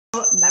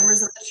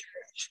members of the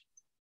church.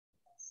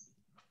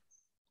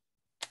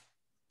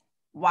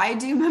 Why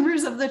do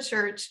members of the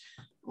church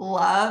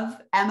love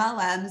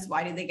MLMs?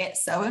 Why do they get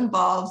so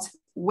involved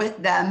with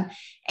them?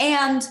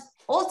 And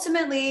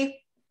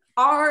ultimately,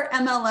 are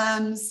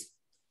MLMs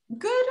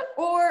good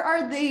or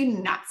are they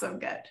not so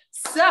good?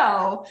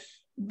 So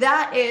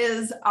that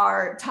is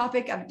our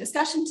topic of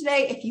discussion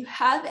today. If you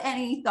have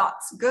any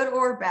thoughts, good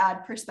or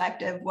bad,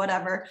 perspective,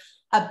 whatever,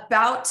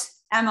 about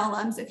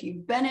MLMs, if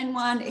you've been in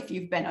one, if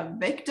you've been a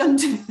victim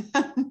to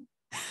them,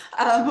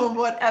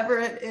 whatever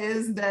it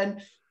is,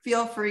 then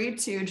feel free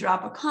to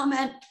drop a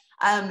comment.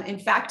 In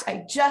fact,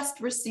 I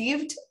just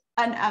received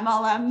an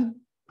MLM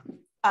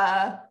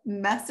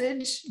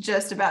message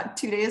just about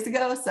 2 days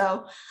ago.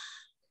 So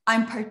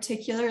I'm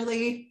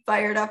particularly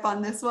fired up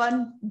on this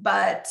one.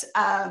 But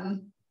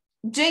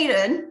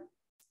Jaden,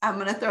 I'm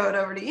going to throw it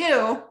over to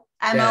you.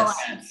 MLMs,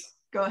 yes.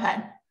 Go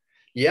ahead.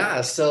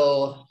 Yeah,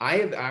 so I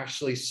have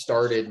actually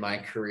started my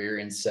career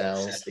in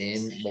sales,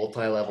 in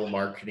multi-level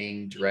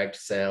marketing, direct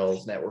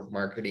sales, network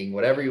marketing,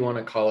 whatever you want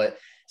to call it.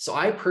 So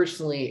I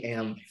personally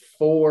am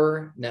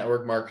for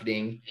network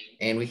marketing,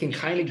 and we can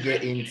kind of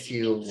get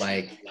into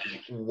like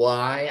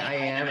why I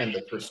am and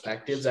the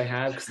perspectives I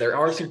have, because there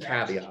are some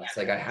caveats.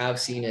 Like I have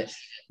seen it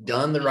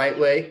done the right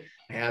way.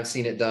 I have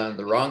seen it done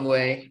the wrong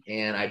way.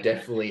 And I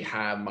definitely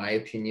have my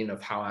opinion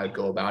of how I would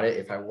go about it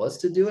if I was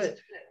to do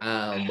it.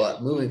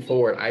 But moving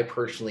forward, I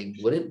personally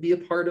wouldn't be a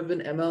part of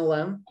an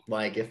MLM.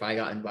 Like if I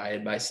got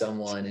invited by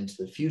someone into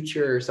the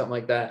future or something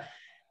like that.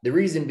 The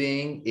reason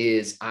being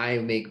is I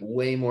make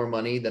way more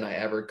money than I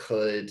ever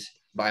could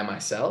by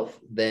myself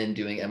than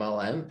doing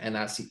MLM. And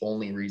that's the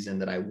only reason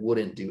that I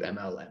wouldn't do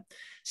MLM.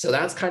 So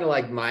that's kind of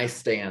like my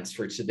stance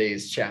for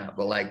today's chat.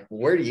 But like,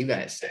 where do you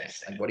guys stand?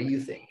 Like, what do you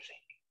think?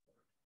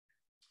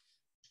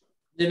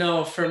 You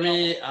know, for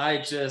me, I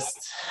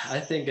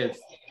think if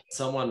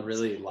someone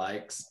really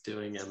likes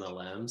doing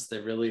MLMs, they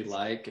really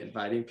like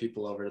inviting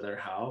people over to their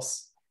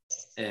house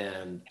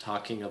and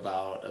talking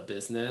about a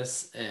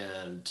business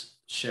and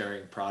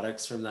sharing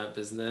products from that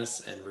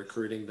business and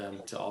recruiting them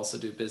to also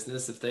do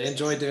business. If they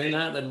enjoy doing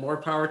that, then more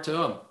power to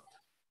them.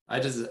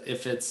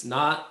 If it's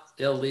not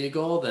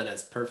illegal, then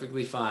it's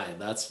perfectly fine.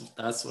 That's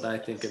what I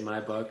think in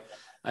my book.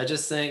 I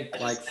just think,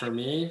 like, for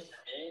me,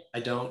 I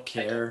don't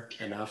care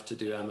enough to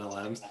do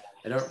MLMs.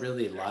 I don't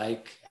really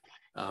like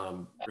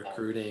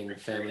recruiting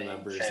family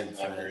members and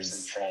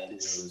friends to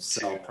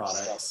sell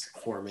products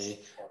for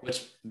me,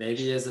 which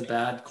maybe is a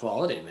bad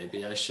quality.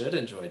 Maybe I should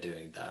enjoy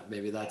doing that.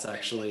 Maybe that's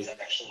actually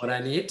what I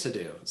need to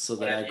do so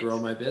that I grow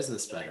my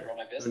business better.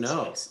 Who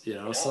knows? You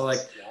know, so like,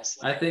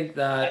 I think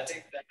that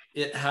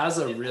it has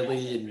a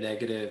really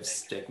negative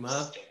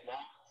stigma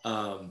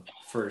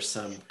for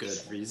some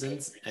good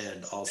reasons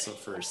and also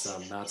for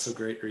some not so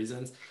great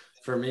reasons.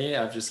 For me,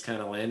 I've just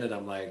kind of landed,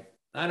 I'm like,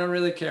 I don't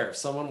really care. If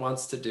someone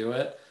wants to do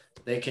it,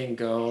 they can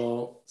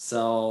go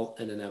sell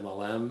in an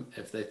MLM.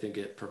 If they think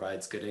it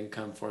provides good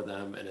income for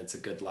them and it's a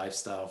good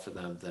lifestyle for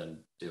them, then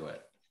do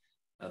it.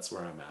 That's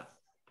where I'm at.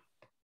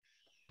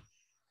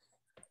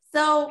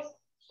 So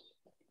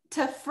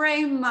to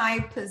frame my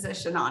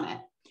position on it,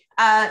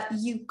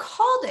 you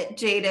called it,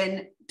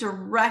 Jaden,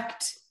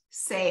 direct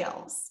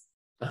sales.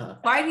 Uh-huh.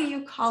 Why do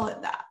you call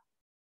it that?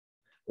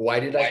 Why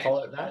did I call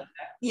it that?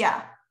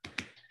 Yeah.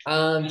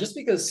 Just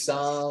because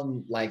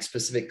some like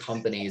specific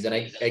companies, and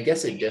I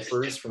guess it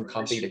differs from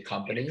company to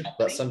company,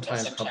 but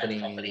sometimes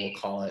company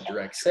will call it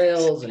direct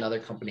sales, another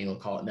company will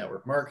call it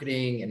network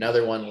marketing,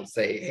 another one will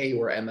say, hey,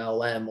 we're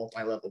MLM,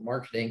 multi-level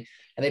marketing,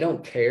 and they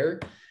don't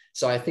care.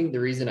 So I think the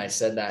reason I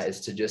said that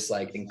is to just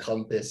like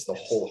encompass the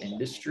whole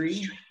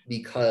industry,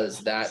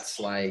 because that's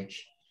like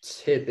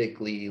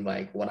typically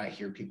like what I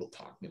hear people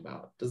talking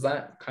about. Does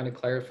that kind of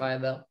clarify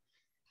though?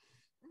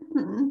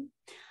 Mm-hmm.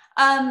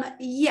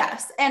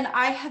 Yes. And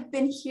I have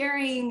been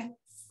hearing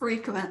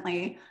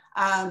frequently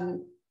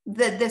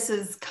that this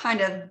is kind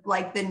of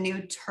like the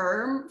new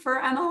term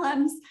for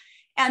MLMs.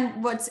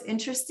 And what's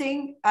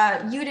interesting,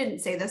 you didn't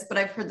say this, but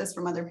I've heard this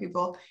from other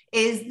people,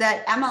 is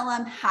that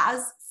MLM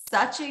has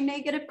such a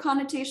negative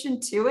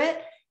connotation to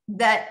it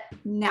that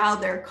now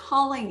they're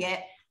calling it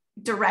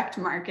direct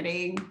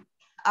marketing,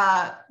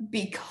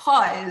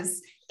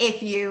 because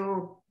if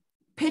you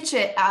pitch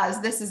it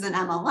as this is an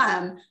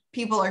MLM,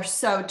 people are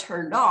so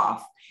turned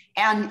off.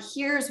 And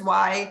here's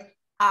why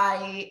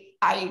I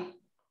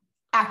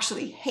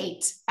actually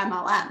hate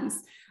MLMs,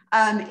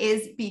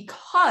 is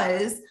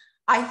because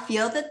I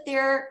feel that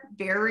they're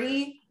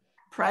very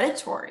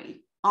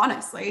predatory,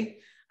 honestly.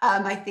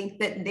 I think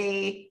that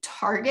they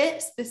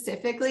target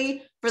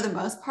specifically, for the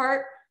most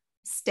part,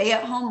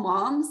 stay-at-home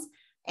moms,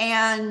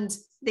 and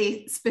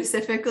they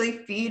specifically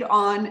feed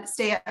on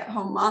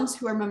stay-at-home moms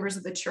who are members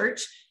of the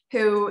church,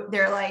 who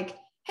they're like,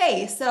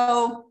 hey,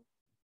 so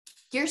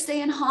you're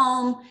staying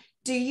home.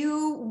 Do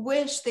you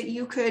wish that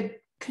you could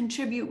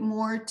contribute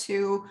more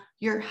to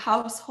your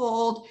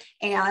household?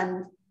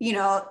 And, you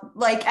know,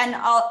 like, and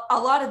a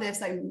lot of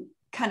this, I'm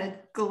kind of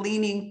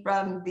gleaning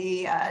from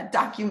the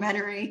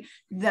documentary,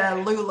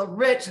 the Lula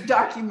Rich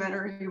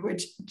documentary,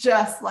 which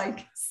just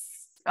like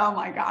Oh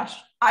my gosh.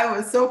 I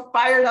was so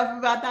fired up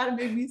about that. It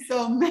made me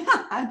so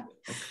mad.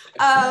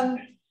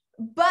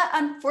 But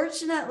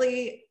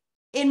unfortunately,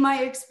 in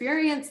my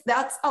experience,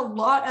 that's a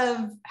lot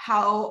of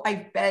how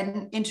I've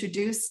been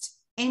introduced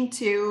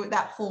into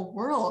that whole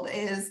world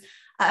is,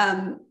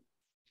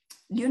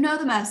 you know,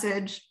 the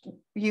message,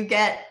 you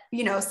get,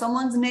 you know,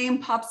 someone's name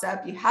pops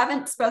up, you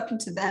haven't spoken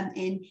to them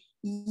in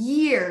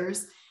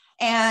years.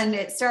 And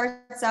it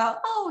starts out,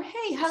 oh,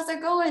 hey, how's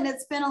it going?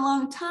 It's been a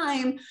long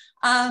time.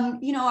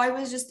 You know, I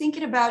was just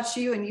thinking about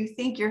you, and you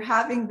think you're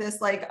having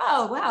this like,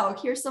 oh, wow,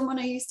 here's someone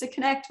I used to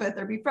connect with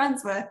or be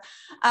friends with.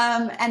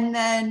 And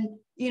then,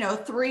 you know,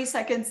 3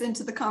 seconds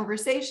into the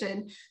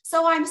conversation,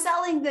 so I'm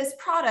selling this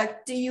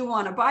product. Do you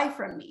want to buy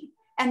from me?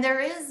 And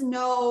there is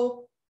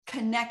no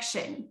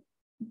connection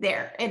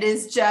there. It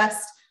is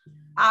just,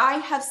 I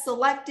have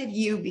selected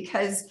you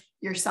because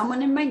you're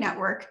someone in my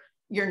network.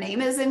 Your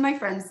name is in my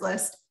friends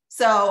list.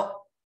 So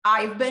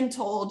I've been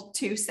told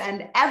to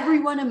send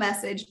everyone a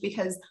message,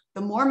 because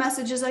the more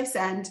messages I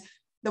send,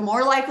 the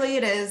more likely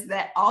it is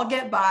that I'll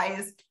get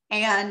buys.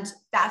 And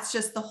that's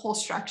just the whole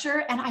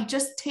structure. And I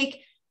just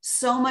take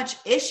so much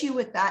issue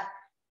with that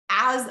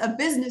as a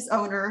business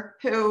owner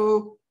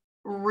who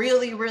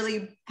really,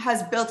 really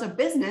has built a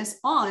business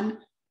on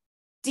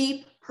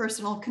deep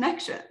personal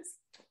connections.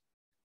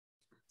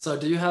 So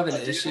do you have an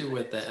issue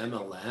with the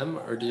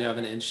MLM, or do you have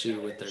an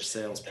issue with their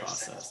sales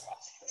process?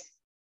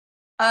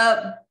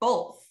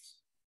 Both.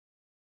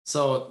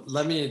 So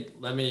let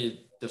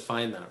me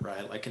define that,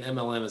 right? Like an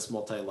MLM is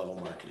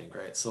multi-level marketing,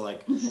 right? So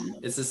like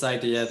it's this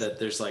idea that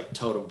there's like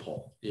totem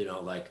pole, you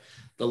know, like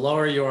the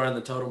lower you are on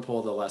the totem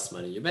pole, the less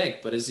money you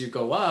make. But as you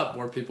go up,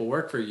 more people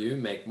work for you,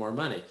 make more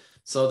money.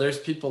 So there's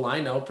people I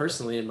know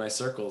personally in my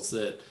circles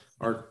that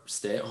are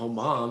stay-at-home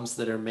moms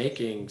that are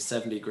making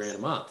 70 grand a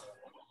month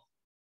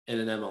in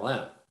an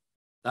MLM.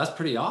 That's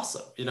pretty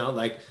awesome. You know,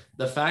 like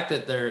the fact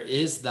that there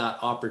is that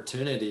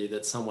opportunity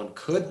that someone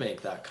could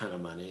make that kind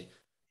of money,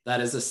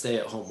 that is a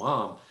stay-at-home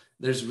mom.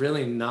 There's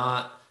really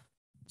not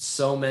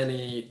so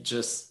many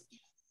just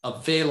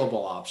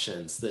available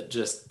options that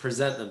just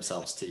present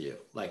themselves to you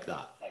like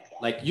that.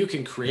 Like you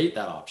can create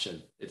that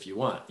option if you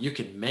want. You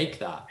can make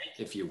that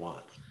if you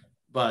want.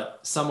 But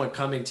someone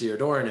coming to your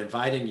door and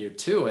inviting you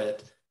to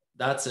it,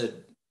 that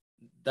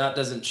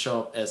doesn't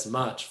show up as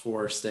much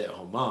for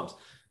stay-at-home moms.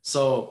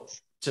 So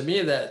to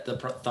me, that the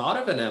thought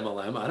of an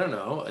MLM, I don't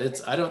know,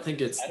 I don't think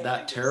it's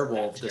that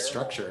terrible, the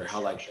structure, how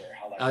like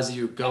as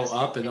you go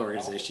up in the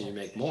organization, you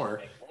make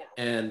more.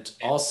 And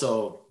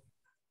also,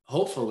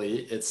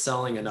 hopefully it's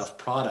selling enough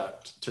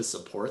product to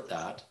support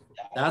that.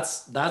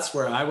 That's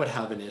where I would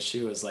have an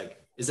issue, is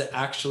like, is it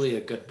actually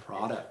a good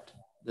product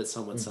that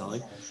someone's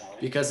selling?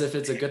 Because if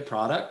it's a good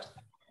product,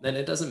 then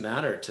it doesn't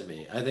matter to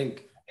me. I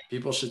think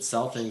people should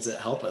sell things that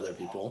help other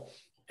people.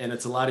 And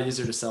it's a lot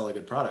easier to sell a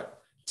good product.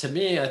 To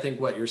me, I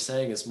think what you're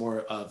saying is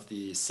more of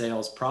the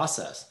sales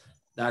process,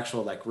 the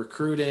actual like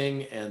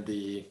recruiting and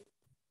the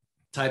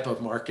type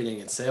of marketing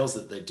and sales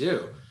that they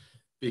do.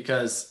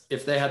 Because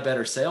if they had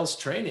better sales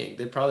training,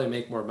 they'd probably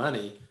make more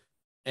money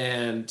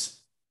and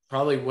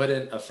probably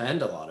wouldn't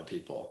offend a lot of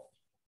people.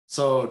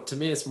 So to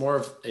me, it's more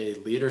of a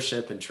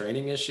leadership and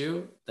training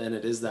issue than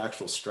it is the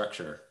actual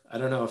structure. I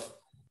don't know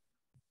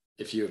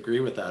if you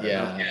agree with that or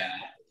not.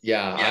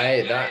 Yeah,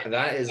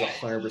 that is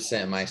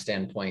 100% my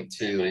standpoint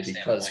too,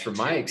 because from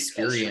my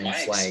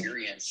experience, like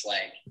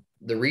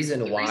the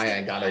reason why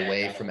I got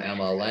away from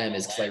MLM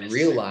is because I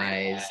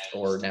realized,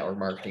 or network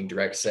marketing,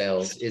 direct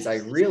sales, is I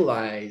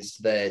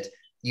realized that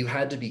you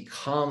had to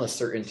become a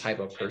certain type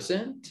of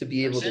person to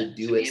be able to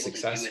do it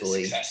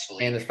successfully.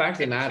 And the fact of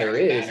the matter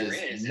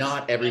is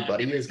not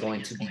everybody is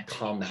going to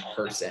become that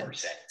person.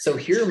 So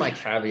here are my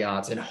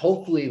caveats, and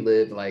hopefully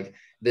live like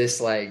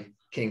this, like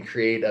can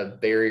create a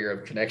barrier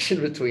of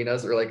connection between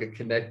us, or like a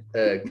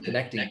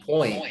connecting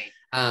point.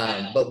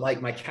 But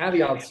like my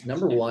caveats,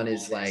 number one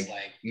is like,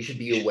 you should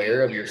be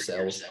aware of your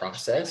sales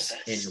process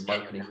and your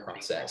marketing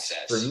process.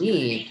 For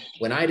me,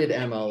 when I did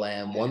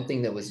MLM, one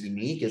thing that was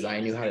unique is I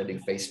knew how to do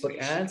Facebook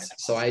ads.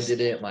 So I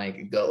didn't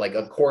like go, like,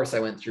 of course I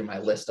went through my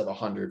list of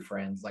 100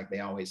 friends, like they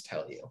always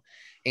tell you.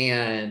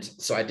 And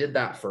so I did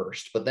that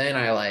first, but then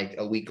I like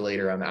a week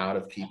later, I'm out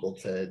of people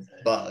to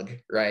bug,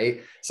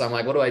 right? So I'm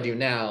like, what do I do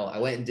now? I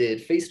went and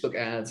did Facebook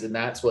ads, and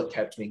that's what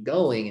kept me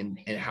going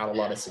and had a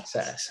lot of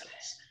success.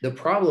 The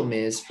problem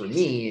is for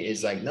me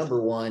is like,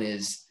 number one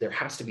is there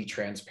has to be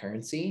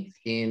transparency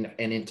in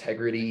and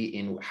integrity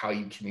in how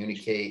you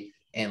communicate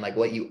and like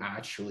what you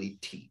actually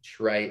teach,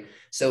 right?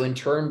 So in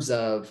terms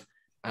of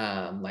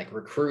like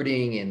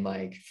recruiting and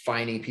like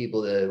finding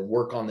people to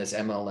work on this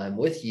MLM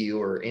with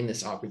you or in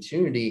this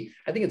opportunity,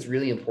 I think it's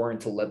really important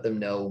to let them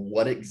know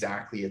what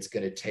exactly it's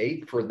going to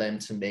take for them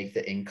to make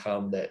the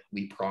income that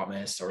we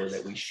promise or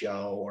that we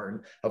show.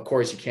 Or of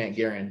course you can't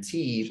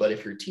guarantee, but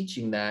if you're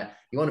teaching that,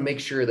 you want to make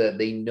sure that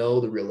they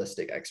know the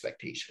realistic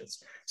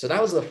expectations. So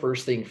that was the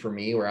first thing for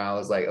me where I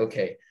was like,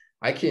 okay,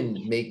 I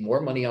can make more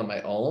money on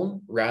my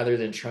own rather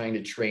than trying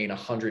to train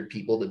 100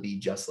 people to be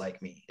just like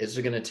me. It's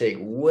going to take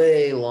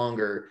way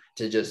longer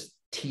to just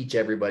teach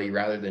everybody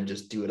rather than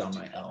just do it on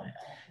my own.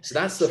 So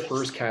that's the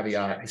first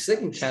caveat. The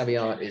second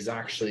caveat is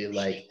actually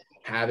like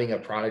having a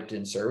product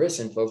and service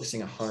and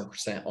focusing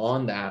 100%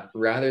 on that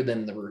rather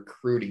than the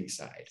recruiting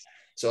side.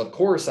 So of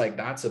course, like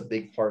that's a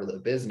big part of the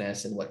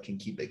business and what can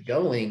keep it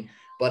going.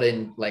 But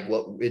in like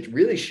what it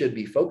really should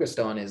be focused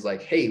on is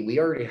like, hey, we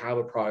already have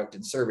a product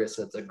and service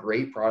that's a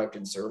great product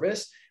and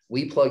service.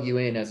 We plug you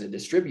in as a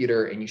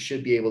distributor and you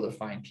should be able to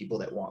find people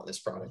that want this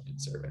product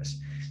and service.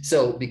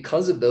 So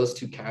because of those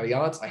two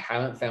caveats, I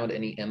haven't found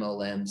any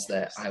MLMs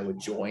that I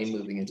would join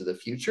moving into the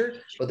future.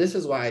 But this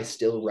is why I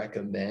still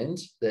recommend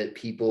that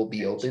people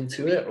be open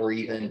to it, or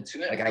even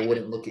like I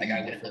wouldn't look at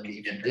you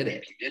differently if you did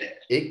it.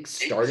 It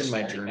started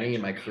my journey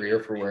and my career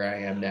for where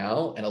I am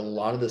now. And a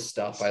lot of the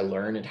stuff I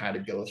learned and had to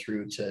go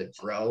through to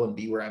grow and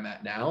be where I'm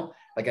at now,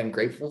 like I'm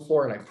grateful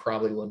for, and I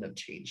probably wouldn't have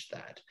changed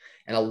that.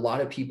 And a lot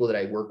of people that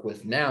I work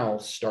with now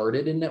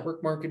started in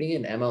network marketing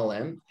and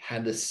MLM,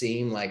 had the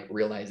same like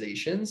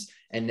realizations,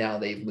 and now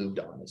they've moved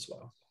on as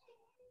well.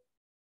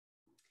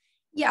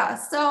 Yeah.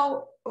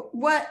 So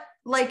what,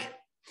 like,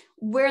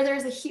 where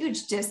there's a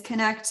huge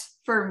disconnect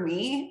for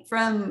me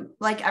from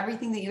like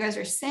everything that you guys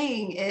are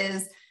saying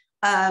is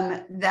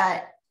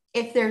that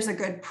if there's a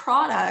good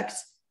product,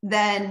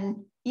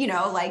 then, you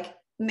know, like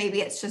maybe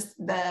it's just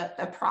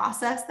the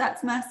process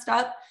that's messed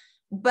up.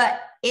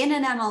 But in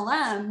an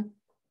MLM,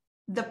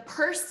 the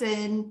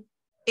person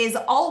is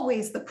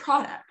always the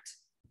product,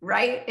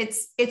 right?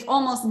 It's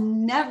almost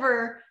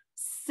never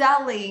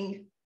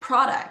selling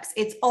products.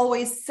 It's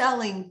always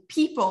selling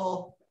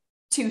people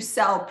to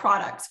sell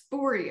products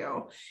for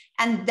you.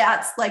 And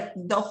that's like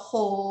the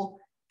whole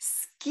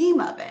scheme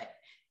of it,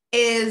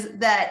 is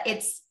that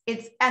it's,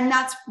 and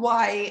that's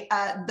why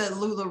the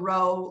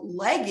LuLaRoe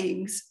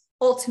leggings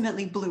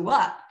ultimately blew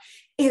up,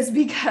 is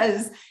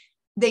because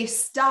they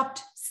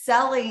stopped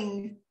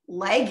selling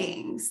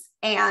leggings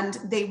and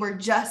they were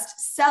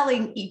just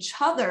selling each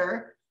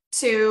other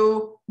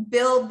to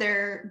build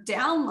their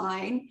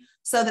downline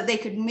so that they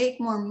could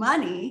make more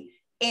money.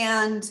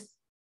 And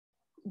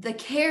the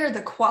care,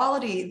 the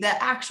quality,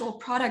 the actual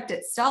product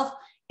itself,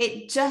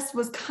 it just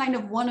was kind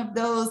of one of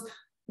those,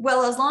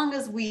 well, as long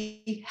as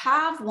we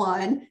have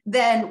one,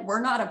 then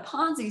we're not a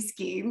Ponzi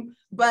scheme.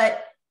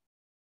 But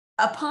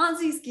a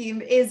Ponzi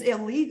scheme is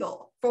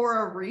illegal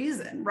for a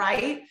reason,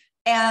 right?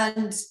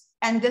 And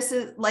this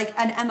is like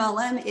an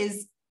MLM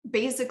is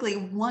basically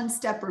one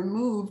step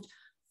removed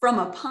from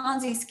a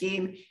Ponzi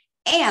scheme.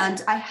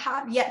 And I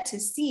have yet to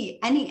see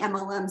any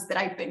MLMs that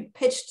I've been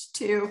pitched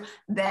to,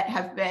 that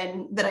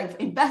I've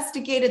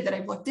investigated, that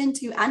I've looked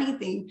into,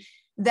 anything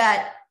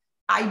that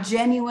I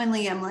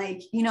genuinely am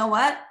like, you know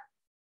what?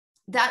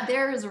 That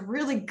there is a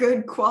really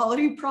good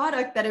quality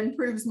product that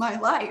improves my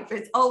life.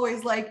 It's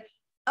always like,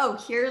 oh,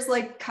 here's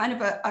like kind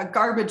of a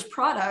garbage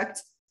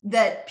product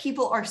that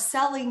people are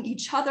selling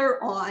each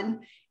other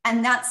on.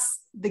 And that's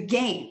the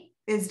game,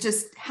 is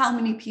just how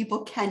many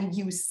people can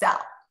you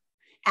sell?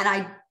 And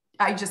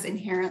I just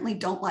inherently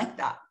don't like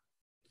that.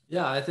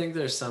 Yeah, I think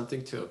there's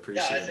something to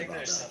appreciate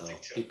about that though,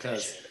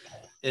 because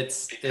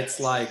it's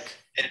like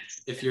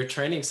if you're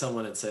training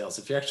someone in sales,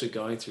 if you're actually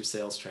going through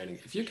sales training,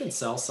 if you can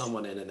sell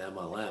someone in an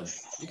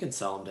MLM, you can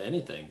sell them to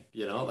anything,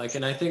 you know, like,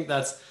 and I think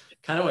that's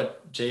kind of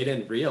what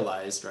Jaden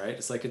realized, right?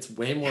 It's like, it's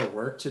way more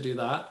work to do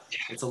that.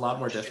 It's a lot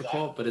more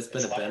difficult, but it's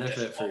been a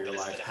benefit for your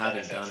life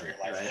having done it,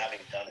 right?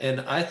 And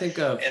I think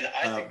of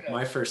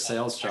my first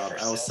sales job,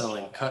 I was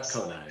selling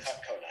Cutco knives.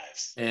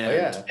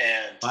 And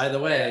by the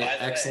way,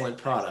 excellent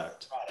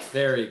product,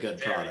 very good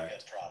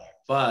product,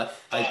 but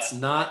it's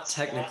not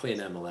technically an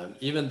MLM,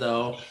 even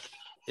though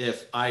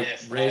if I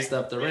raised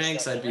up the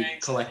ranks, I'd be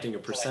collecting a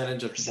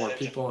percentage of more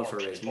people. If I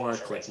raise more, I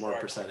collect more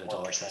percentage,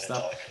 all that kind of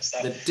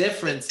stuff. The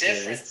difference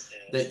is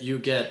that you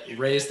get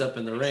raised up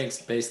in the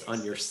ranks based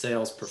on your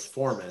sales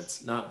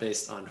performance, not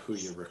based on who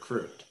you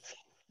recruit.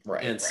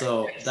 Right. And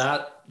so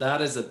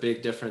that is a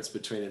big difference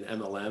between an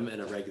MLM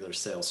and a regular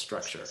sales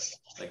structure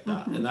like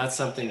that. And that's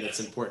something that's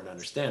important to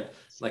understand.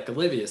 Like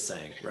Olivia is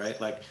saying, right?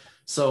 Like,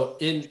 so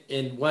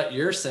in what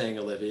you're saying,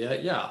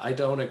 Olivia, yeah, I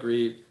don't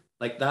agree.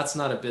 Like, that's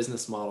not a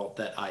business model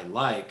that I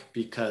like,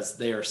 because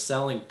they are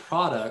selling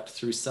product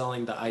through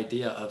selling the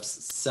idea of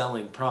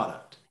selling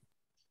product.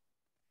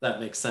 That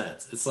makes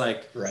sense. It's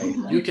like, right,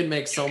 you can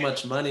make so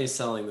much money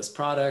selling this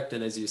product,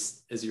 and as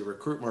you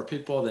recruit more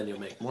people, then you'll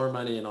make more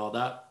money and all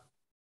that.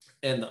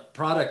 And the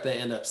product they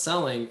end up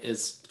selling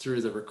is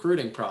through the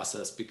recruiting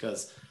process,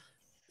 because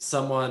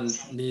someone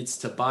needs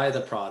to buy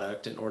the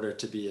product in order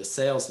to be a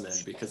salesman,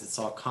 because it's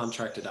all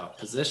contracted out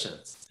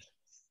positions,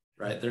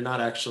 right? They're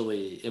not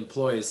actually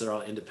employees, they're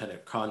all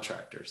independent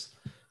contractors.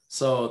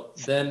 So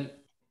then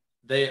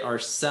they are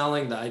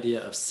selling the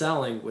idea of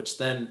selling, which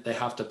then they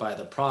have to buy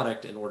the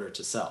product in order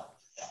to sell.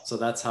 So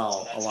that's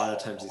how a lot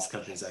of times these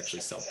companies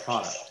actually sell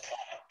product.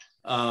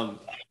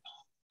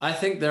 I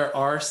think there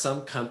are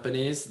some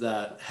companies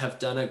that have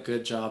done a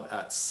good job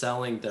at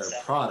selling their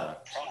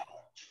product,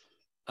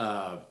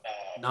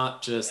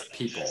 not just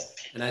people.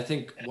 And I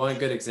think one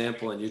good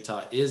example in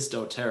Utah is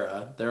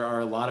doTERRA. There are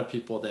a lot of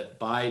people that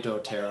buy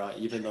doTERRA,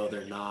 even though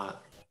they're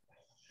not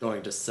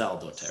going to sell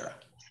doTERRA.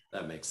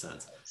 That makes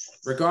sense.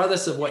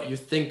 Regardless of what you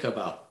think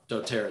about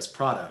doTERRA's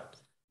product,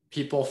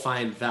 people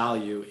find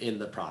value in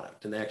the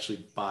product and they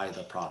actually buy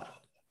the product.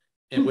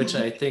 And which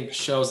I think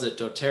shows that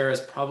doTERRA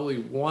is probably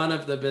one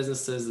of the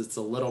businesses that's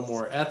a little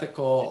more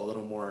ethical, a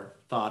little more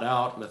thought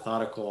out,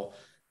 methodical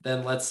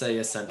than, let's say,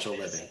 Essential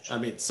Living. I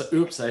mean, so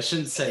oops, I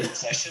shouldn't say that.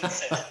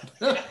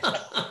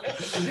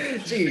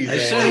 Jeez, I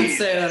shouldn't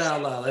say that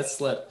out loud. Let's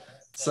slip.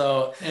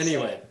 So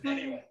anyway,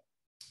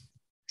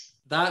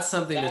 that's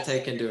something to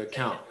take into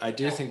account. I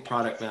do think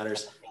product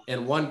matters.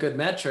 And one good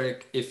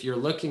metric, if you're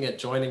looking at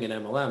joining an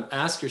MLM,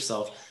 ask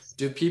yourself,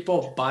 do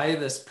people buy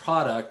this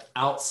product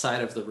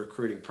outside of the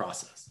recruiting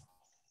process?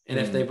 And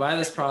if they buy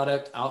this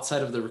product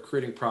outside of the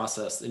recruiting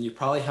process, then you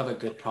probably have a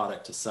good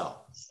product to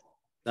sell.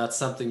 That's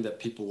something that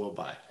people will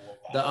buy.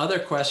 The other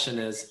question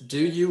is, do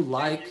you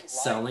like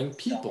selling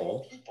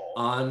people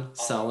on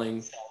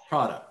selling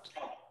product?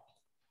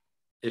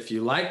 If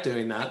you like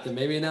doing that, then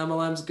maybe an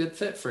MLM is a good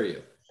fit for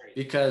you.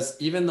 Because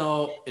even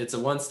though it's a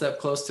one step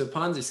close to a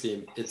Ponzi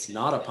scheme, it's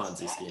not a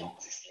Ponzi scheme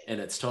and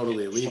it's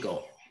totally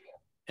legal.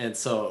 And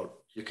so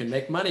you can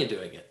make money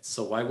doing it.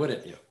 So why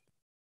wouldn't you,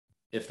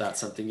 if that's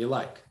something you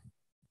like?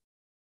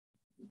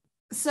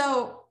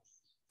 So,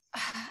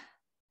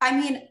 I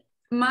mean,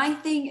 my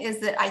thing is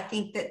that I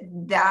think that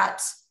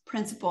that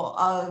principle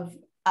of,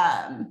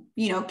 can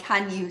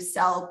you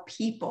sell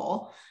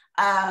people,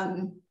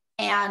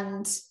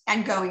 and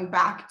going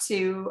back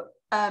to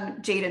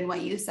Jaden,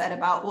 what you said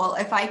about, well,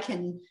 if I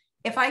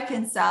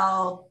can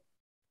sell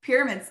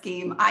pyramid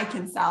scheme, I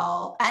can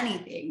sell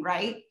anything,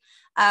 right?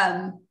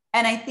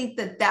 And I think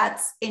that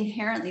that's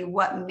inherently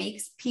what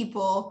makes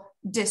people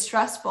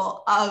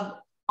distrustful of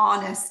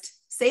honest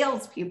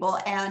salespeople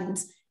and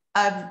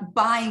of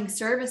buying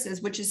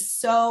services, which is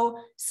so,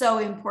 so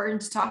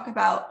important to talk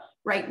about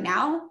right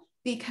now,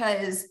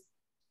 because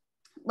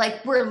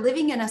like we're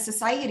living in a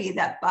society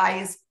that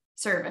buys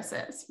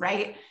services,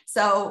 right?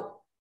 So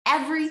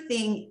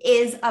everything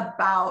is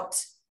about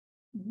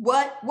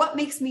what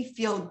makes me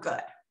feel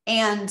good.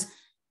 And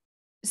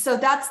so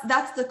that's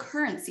the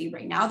currency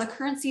right now. The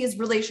currency is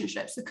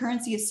relationships. The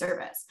currency is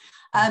service.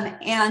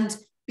 And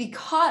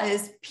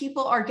because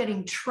people are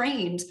getting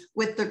trained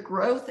with the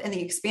growth and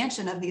the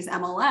expansion of these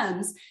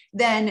MLMs,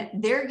 then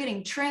they're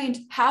getting trained,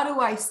 how do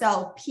I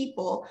sell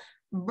people?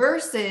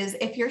 Versus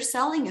if you're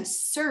selling a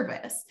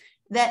service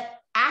that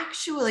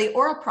actually,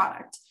 or a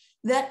product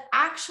that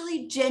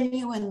actually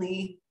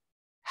genuinely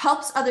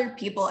helps other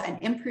people and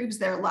improves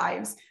their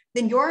lives,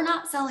 then you're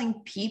not selling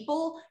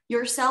people,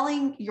 you're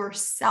selling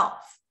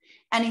yourself.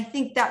 And I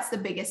think that's the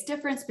biggest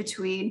difference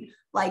between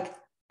like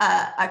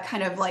a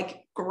kind of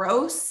like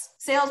gross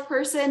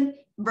salesperson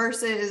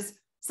versus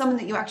someone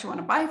that you actually want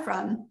to buy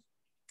from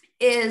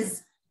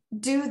is,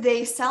 do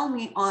they sell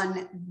me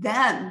on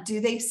them? Do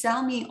they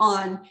sell me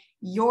on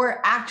you're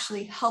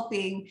actually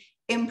helping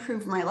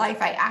improve my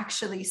life? I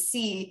actually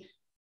see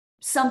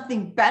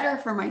something better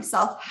for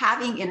myself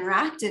having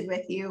interacted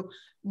with you,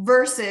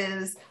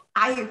 versus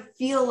I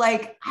feel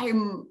like I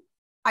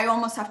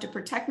almost have to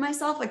protect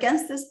myself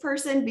against this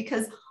person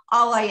because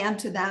all I am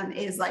to them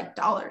is like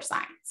dollar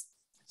signs.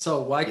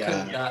 So why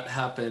couldn't that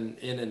happen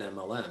in an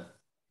MLM?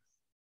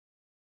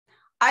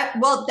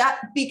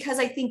 Because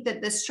I think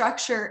that the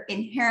structure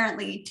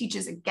inherently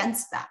teaches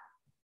against that.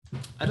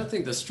 I don't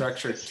think the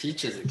structure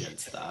teaches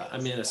against that. I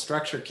mean, a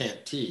structure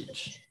can't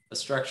teach. A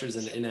structure is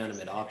an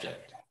inanimate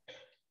object.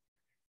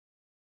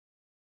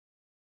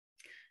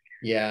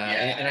 Yeah,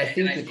 and I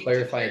think to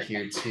clarify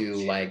here too,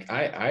 like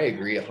I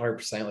agree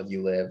 100% with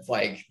you, Liv.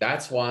 Like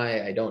that's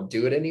why I don't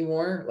do it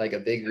anymore. Like a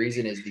big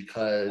reason is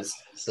because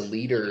the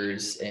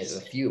leaders, and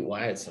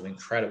I had some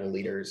incredible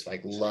leaders, like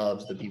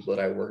loved the people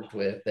that I worked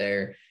with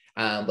there,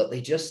 but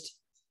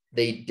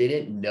they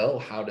didn't know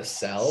how to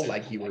sell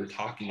like you were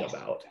talking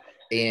about.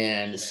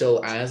 And so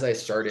as I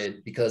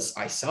started, because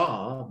I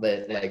saw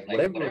that like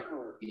whatever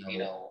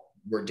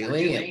we're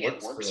doing,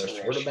 it works for a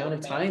short amount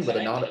of time,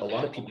 but not a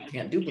lot of people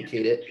can't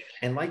duplicate it.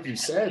 And like you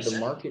said, the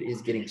market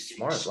is getting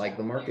smart. Like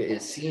the market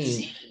is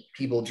seeing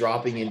people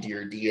dropping into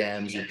your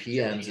DMs, your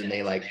PMs, and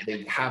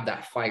they have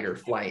that fight or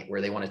flight where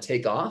they want to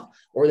take off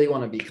or they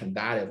want to be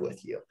combative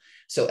with you.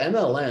 So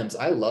MLMs,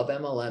 I love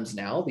MLMs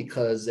now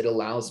because it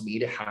allows me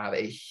to have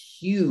a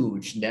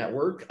huge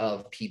network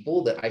of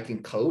people that I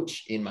can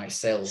coach in my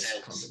sales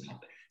company.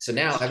 So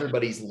now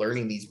everybody's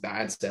learning these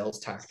bad sales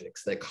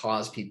tactics that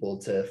cause people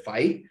to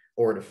fight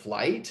or to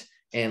flight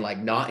and like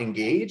not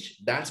engage.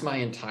 That's my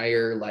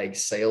entire like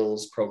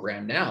sales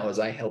program now, is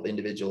I help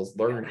individuals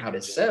learn how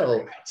to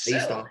sell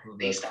based off of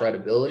the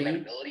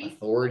credibility,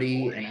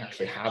 authority, and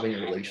actually having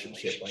a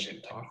relationship like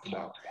we talked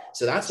about.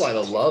 So that's why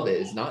the love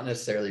is not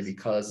necessarily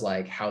because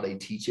like how they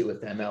teach it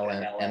with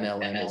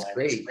MLM is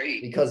great,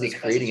 because it's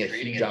creating a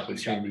huge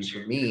opportunity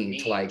for me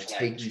to like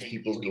take these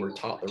people who were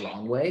taught the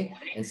wrong way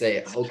and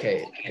say,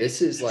 okay,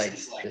 this is like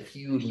the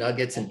few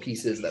nuggets and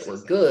pieces that were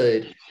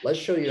good. Let's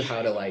show you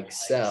how to like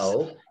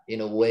sell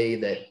in a way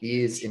that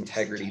is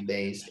integrity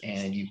based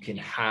and you can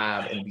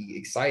have and be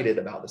excited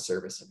about the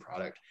service and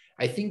product.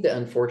 I think that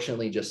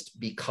unfortunately, just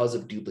because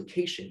of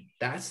duplication,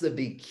 that's the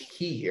big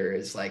key here,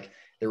 is like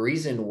the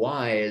reason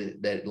why is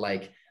that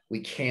like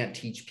we can't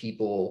teach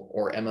people,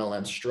 or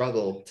MLMs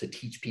struggle to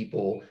teach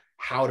people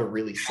how to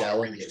really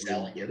sell and get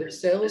really good at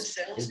sales,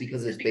 is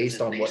because it's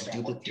based on what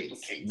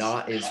duplicates,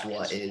 not is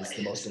what is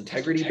the most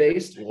integrity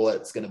based,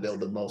 what's going to build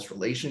the most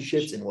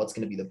relationships, and what's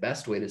going to be the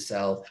best way to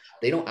sell.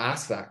 They don't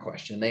ask that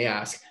question. They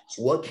ask,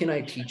 what can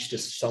I teach to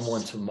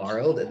someone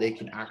tomorrow that they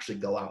can actually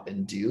go out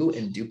and do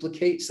and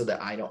duplicate so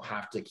that I don't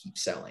have to keep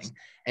selling?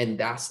 And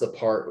that's the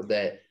part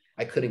that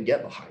I couldn't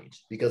get behind,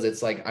 because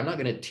it's like, I'm not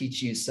going to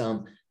teach you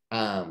some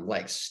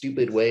like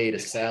stupid way to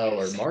sell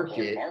or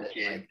market that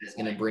like is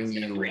going to bring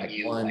you like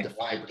 1 to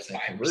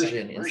 5%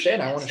 conversion. Instead,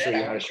 I want to show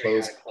you how to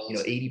close,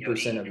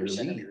 80% of your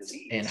leads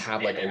and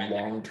have like a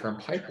long-term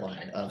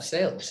pipeline of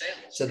sales.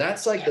 So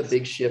that's like the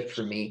big shift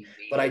for me.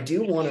 But I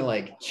do want to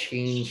like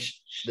change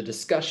the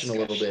discussion a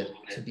little bit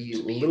to be a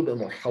little bit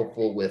more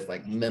helpful with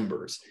like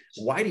members.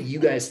 Why do you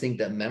guys think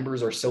that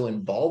members are so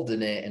involved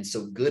in it and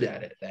so good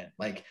at it then?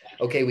 Like,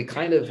 okay, we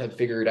kind of have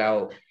figured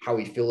out how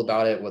we feel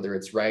about it, whether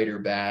it's right or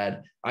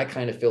bad. I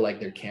kind of feel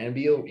like there can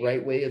be a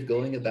right way of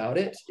going about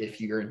it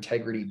if you're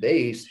integrity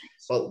based,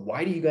 but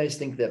why do you guys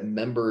think that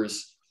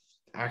members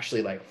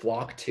actually like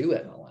flock to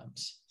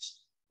MLMs?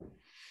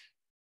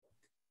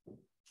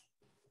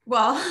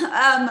 Well,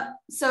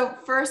 so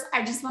first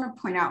I just want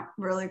to point out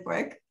really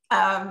quick,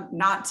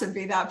 not to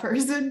be that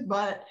person,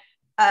 but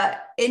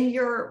in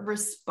your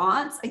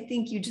response, I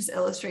think you just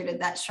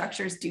illustrated that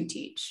structures do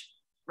teach,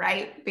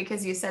 right?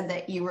 Because you said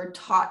that you were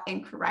taught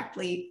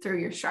incorrectly through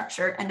your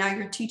structure, and now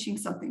you're teaching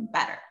something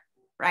better,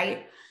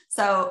 right?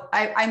 So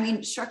I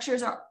mean,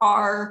 structures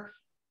are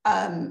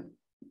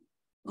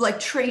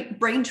like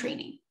brain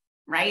training,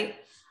 right?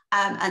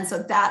 And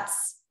so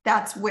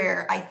that's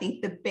where I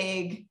think the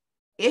big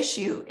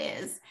issue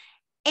is.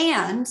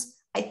 And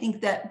I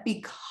think that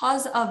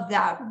because of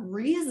that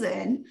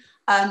reason,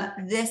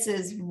 this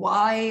is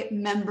why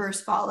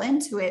members fall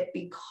into it,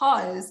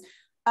 because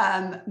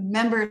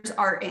members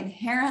are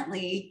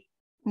inherently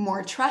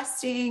more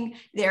trusting,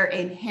 they're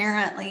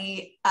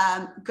inherently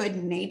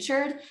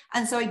good-natured.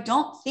 And so I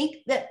don't think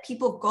that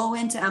people go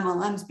into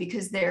MLMs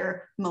because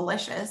they're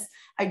malicious.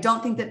 I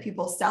don't think that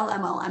people sell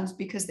MLMs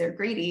because they're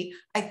greedy.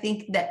 I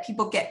think that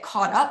people get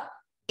caught up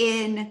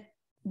in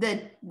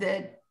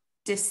the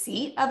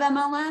deceit of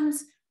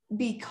MLMs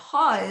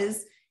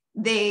because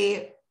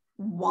they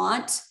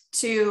want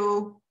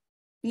to,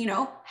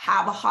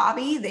 have a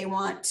hobby. They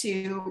want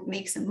to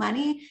make some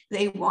money.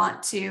 They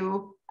want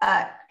to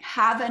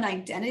have an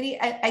identity.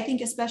 I think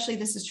especially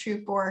this is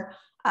true for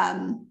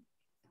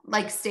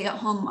like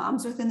stay-at-home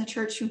moms within the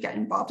church who get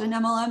involved in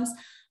MLMs,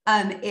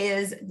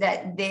 is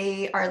that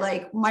they are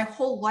like, my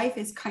whole life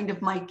is kind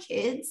of my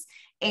kids.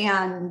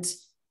 And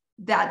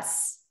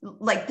that's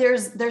like,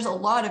 there's a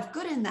lot of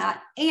good in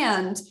that.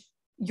 And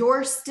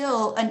you're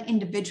still an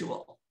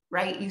individual,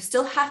 right? You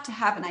still have to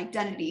have an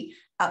identity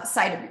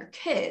outside of your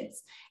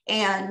kids.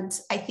 And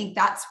I think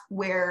that's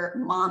where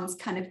moms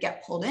kind of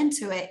get pulled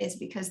into it, is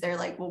because they're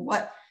like, well,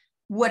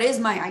 what is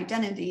my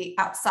identity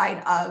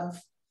outside of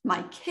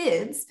my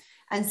kids?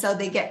 And so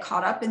they get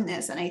caught up in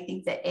this. And I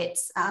think that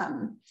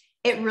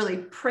it really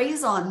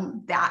preys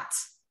on that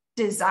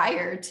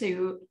desire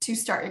to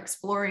start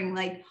exploring,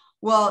 like,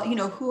 well,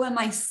 who am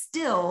I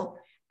still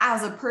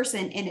as a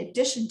person in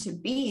addition to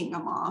being a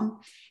mom?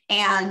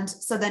 And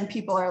so then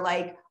people are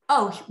like,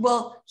 oh,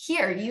 well,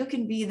 here, you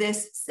can be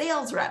this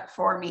sales rep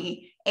for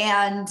me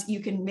and you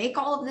can make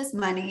all of this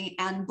money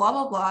and blah,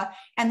 blah, blah.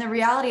 And the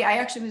reality, I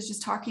actually was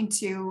just talking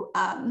to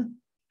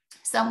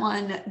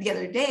someone the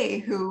other day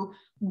who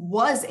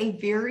was a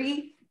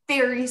very,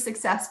 very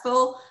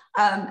successful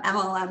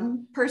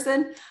MLM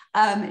person.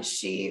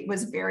 She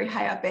was very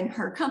high up in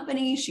her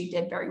company. She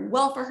did very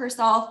well for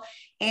herself.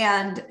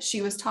 And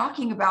she was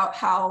talking about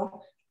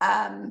how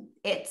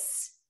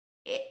it's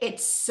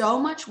so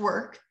much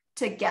work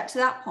to get to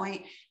that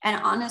point.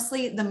 And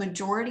honestly, the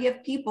majority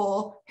of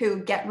people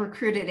who get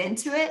recruited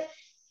into it,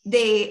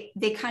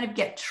 they kind of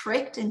get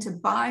tricked into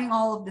buying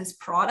all of this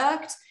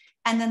product.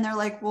 And then they're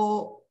like,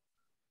 well,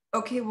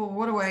 okay, well,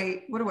 what do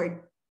I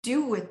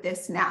do with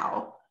this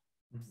now?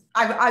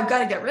 I've got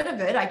to get rid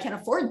of it. I can't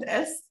afford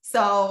this.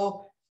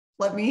 So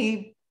let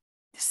me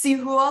see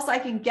who else I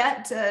can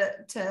get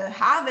to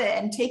have it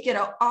and take it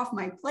off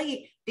my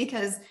plate,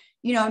 because,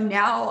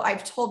 now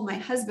I've told my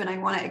husband I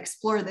want to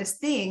explore this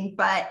thing,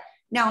 but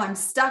now I'm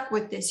stuck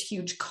with this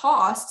huge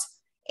cost,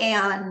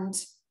 and,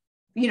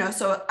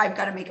 so I've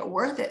got to make it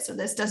worth it. So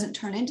this doesn't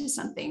turn into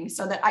something,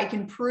 so that I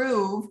can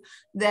prove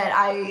that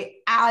I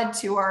add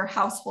to our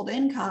household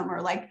income,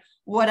 or like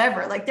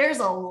whatever. Like, there's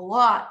a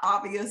lot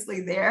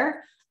obviously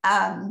there.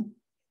 And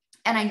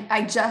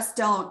I just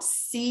don't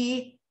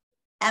see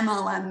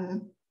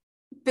MLM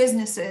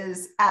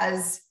businesses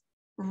as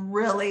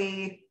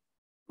really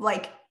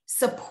like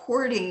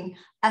supporting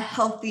a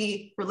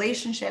healthy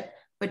relationship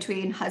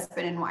between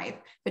husband and wife,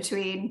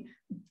 between,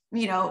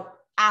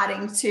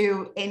 adding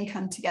to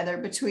income together,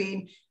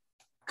 between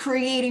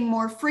creating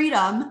more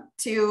freedom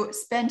to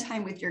spend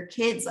time with your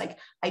kids. Like,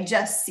 I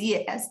just see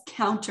it as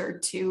counter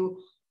to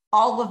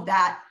all of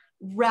that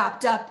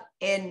wrapped up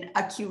in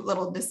a cute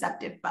little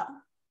deceptive bow.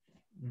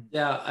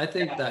 Yeah, I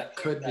think that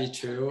could be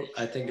true.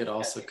 I think it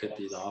also could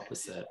be the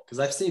opposite, because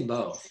I've seen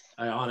both.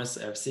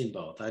 I've seen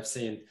both. I've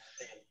seen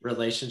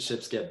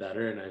relationships get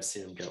better and I've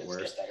seen them get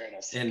worse.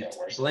 And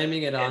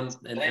blaming it on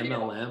an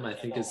MLM, I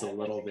think, is a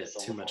little bit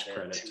too much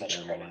credit to the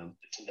MLM.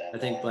 I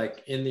think,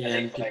 like, in the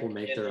end, people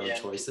make their own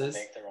choices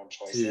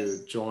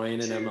to join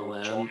an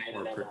MLM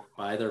or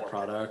buy their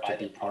product or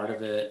be part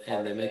of it.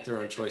 And they make their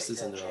own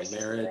choices in their own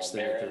marriage. They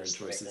make their own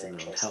choices in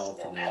their own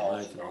health and their own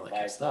life and all that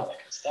kind of stuff.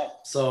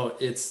 So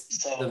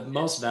it's the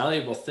most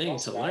valuable thing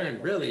to learn,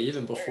 really,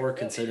 even before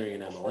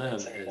considering an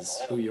MLM,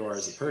 is who you are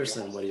as a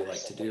person. What do you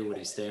like to do? What do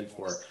you stand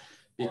for?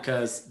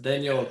 Because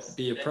then you'll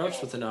be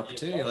approached with an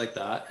opportunity like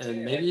that,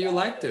 and maybe you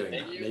like doing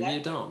that, maybe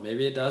you don't,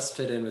 maybe it does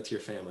fit in with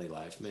your family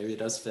life, maybe it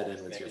does fit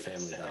in with your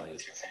family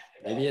values,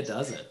 maybe it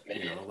doesn't,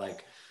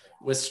 like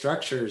with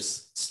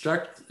structures.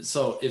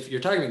 So if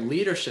you're talking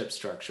leadership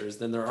structures,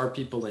 then there are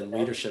people in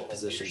leadership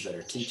positions that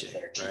are teaching,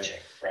 right?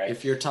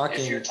 If you're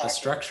talking a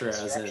structure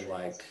as in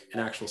like an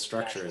actual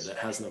structure that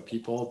has no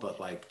people, but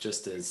like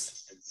just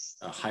as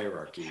a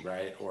hierarchy,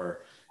 right?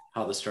 Or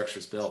how the structure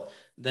is built,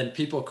 then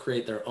people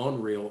create their own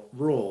real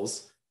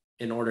rules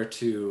in order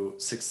to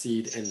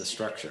succeed in the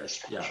structure.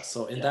 Yeah.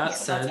 So in that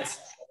sense,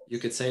 you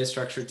could say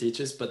structure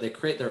teaches, but they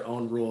create their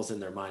own rules in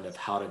their mind of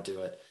how to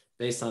do it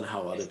based on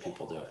how other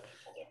people do it.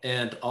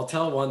 And I'll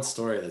tell one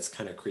story that's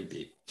kind of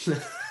creepy.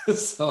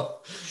 So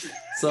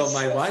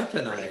my wife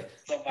and I,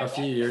 a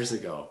few years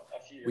ago,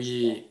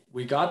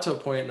 we got to a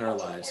point in our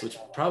lives, which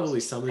probably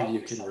some of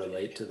you can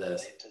relate to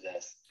this,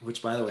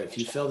 which, by the way, if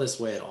you feel this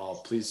way at all,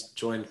 please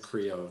join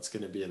Creo. It's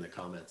going to be in the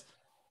comments.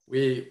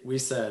 We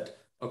said,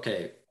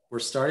 okay, we're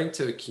starting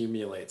to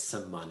accumulate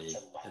some money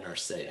in our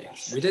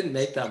savings. We didn't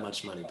make that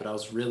much money, but I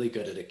was really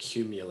good at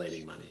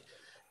accumulating money.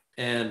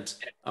 And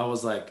I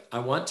was like, I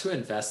want to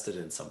invest it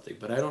in something,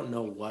 but I don't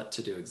know what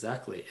to do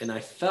exactly. And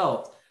I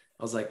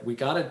was like, we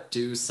got to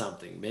do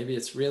something. Maybe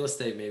it's real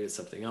estate, maybe it's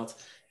something else.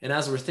 And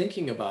as we're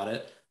thinking about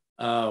it,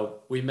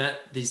 we met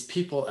these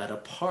people at a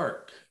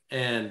park,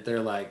 and they're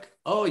like,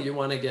 oh, you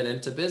want to get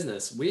into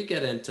business? We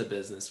get into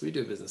business. We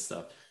do business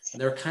stuff.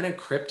 And they're kind of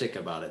cryptic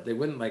about it. They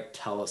wouldn't like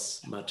tell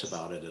us much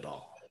about it at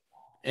all.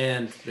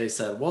 And they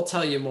said, we'll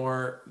tell you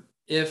more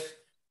if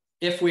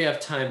we have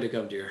time to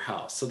come to your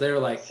house. So they were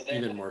like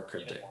even more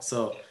cryptic.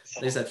 So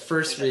they said,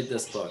 first read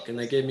this book. And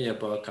they gave me a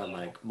book on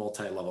like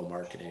multi-level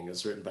marketing. It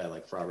was written by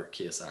like Robert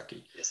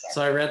Kiyosaki.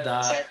 So I read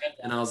that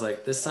and I was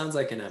like, this sounds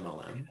like an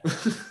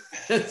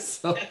MLM.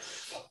 So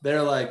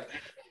they're like,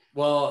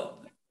 well,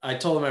 I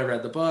told them I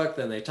read the book.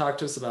 Then they talked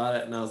to us about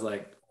it. And I was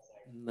like,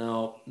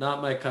 no,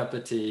 not my cup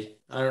of tea.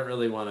 I don't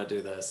really want to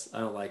do this. I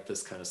don't like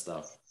this kind of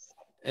stuff.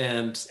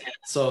 And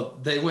so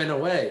they went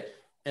away.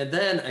 And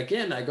then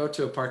again, I go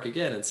to a park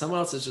again, and someone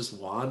else is just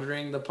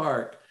wandering the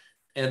park,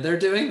 and they're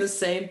doing the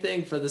same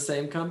thing for the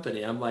same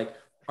company. I'm like,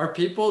 are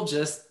people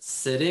just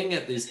sitting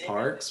at these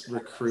parks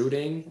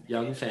recruiting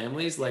young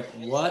families? Like,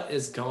 what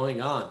is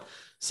going on?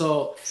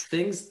 So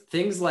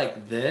things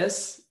like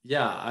this,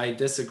 yeah, I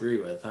disagree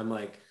with. I'm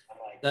like,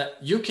 that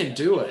you can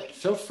do it.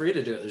 Feel free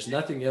to do it. There's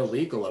nothing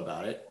illegal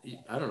about it.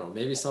 I don't know.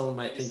 Maybe someone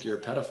might think you're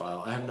a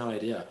pedophile. I have no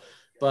idea.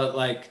 But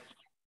like,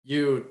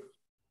 you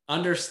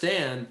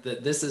understand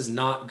that this is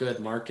not good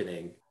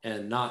marketing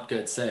and not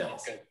good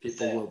sales.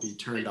 People will be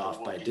turned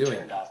off by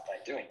doing that.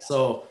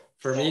 So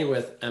for me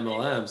with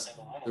MLMs,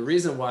 the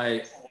reason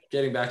why,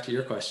 getting back to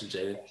your question,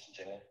 Jaden,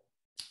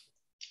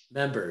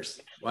 members,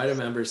 why do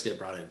members get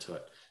brought into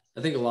it?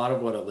 I think a lot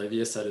of what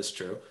Olivia said is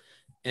true.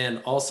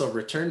 And also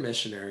return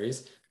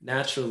missionaries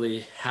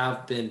naturally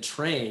have been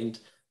trained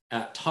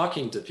at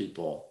talking to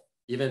people,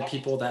 even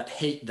people that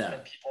hate them.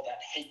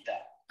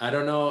 I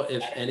don't know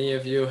if any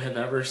of you have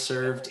ever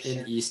served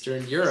in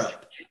Eastern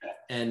Europe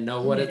and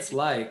know what it's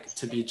like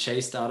to be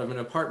chased out of an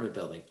apartment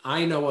building.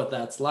 I know what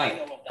that's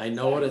like. I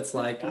know what it's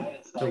like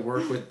to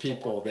work with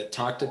people that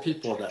talk to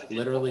people that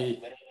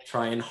literally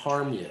try and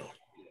harm you,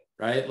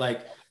 right?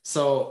 Like,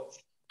 so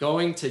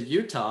going to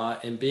Utah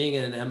and being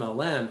in an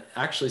MLM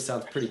actually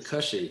sounds pretty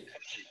cushy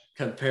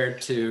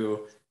compared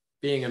to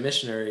being a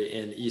missionary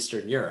in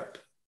Eastern Europe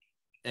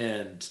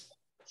and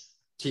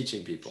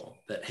teaching people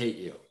that hate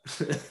you.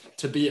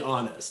 To be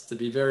honest, to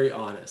be very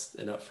honest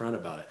and upfront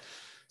about it.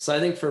 So I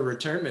think for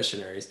return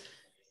missionaries,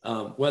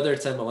 whether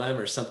it's MLM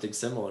or something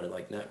similar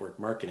like network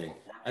marketing,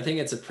 I think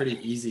it's a pretty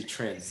easy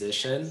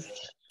transition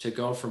to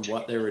go from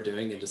what they were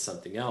doing into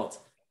something else.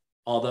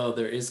 Although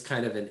there is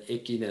kind of an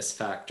ickiness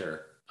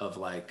factor of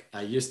like,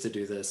 I used to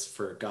do this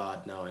for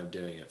God, now I'm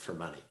doing it for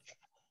money.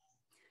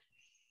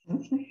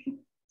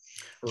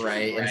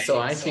 Right. And so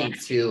I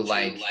think too,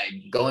 like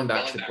going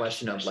back to the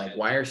question of like,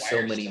 why are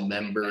so many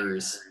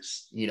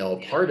members,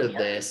 a part of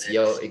this?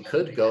 It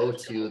could go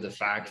to the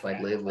fact, like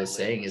Liv was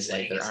saying, is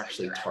like they're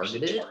actually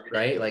targeted,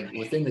 right? Like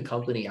within the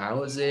company I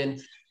was in,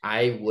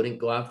 I wouldn't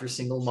go after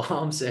single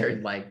moms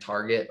or like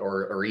target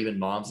or even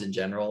moms in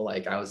general.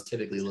 Like I was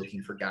typically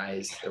looking for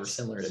guys that were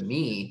similar to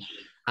me.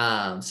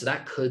 So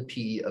that could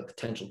be a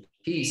potential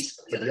piece.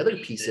 But the other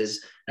piece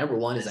is, number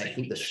one is I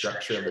think the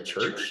structure of the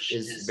church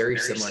is very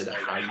similar to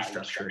how you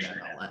structure an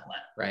MLM,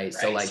 right?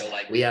 So like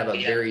we have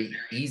a very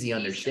easy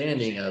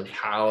understanding of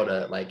how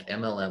to like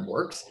MLM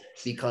works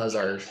because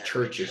our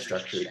church is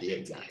structured the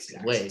exact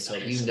same way. So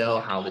if you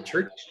know how the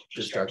church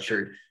is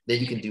structured,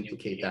 then you can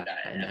duplicate that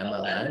in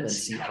MLM and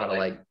see how to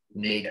like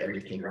make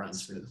everything run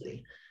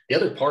smoothly. The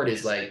other part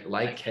is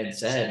like Ken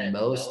said,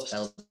 most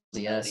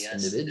LDS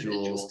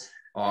individuals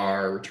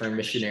are return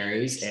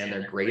missionaries and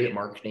they're great at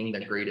marketing,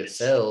 they're great at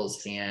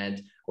sales.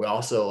 And we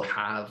also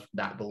have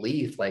that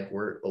belief, like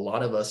a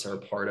lot of us are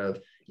part of,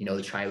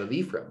 the tribe of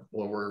Ephraim,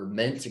 where we're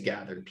meant to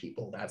gather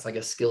people. That's like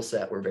a skill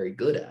set we're very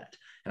good at.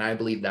 And I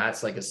believe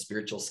that's like a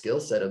spiritual skill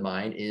set of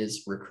mine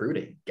is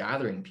recruiting,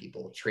 gathering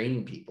people,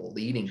 training people,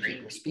 leading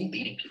people,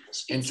 speaking.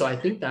 And so I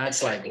think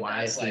that's like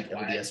why I think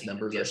LDS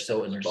members are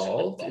so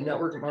involved in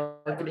network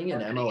marketing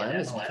and MLM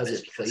is because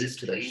it plays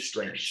to their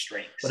strengths.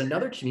 But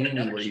another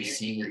community where you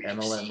see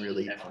MLM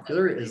really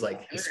popular is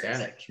like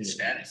Hispanic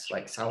communities,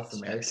 like South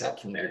America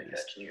communities.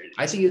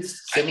 I think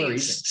it's similar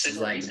reasons. It's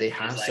like they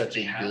have such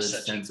a good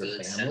sense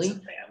of family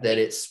that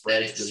it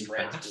spreads really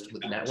fast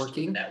with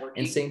networking.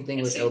 And same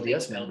thing with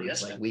LDS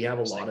members. Like we have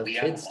a lot of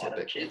kids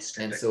typically,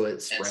 and so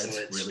it spreads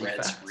really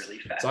fast.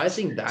 So I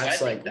think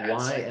that's like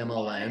why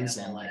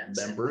MLMs and like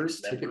members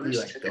typically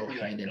like go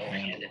hand in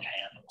hand.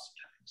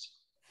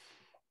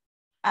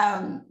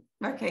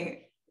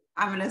 Okay,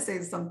 I'm gonna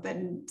say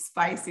something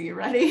spicy.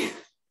 Ready?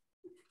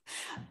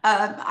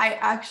 I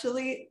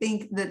actually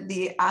think that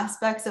the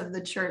aspects of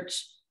the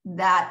church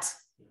that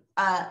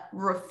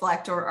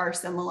reflect or are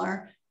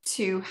similar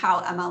to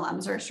how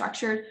MLMs are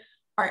structured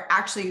are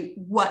actually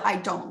what I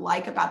don't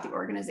like about the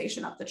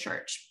organization of the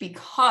church,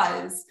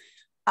 because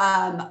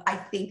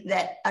I think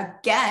that,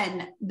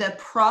 again, the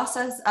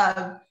process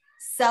of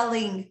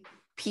selling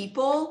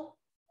people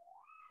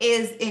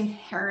is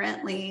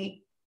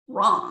inherently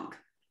wrong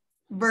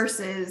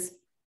versus,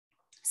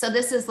 so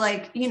this is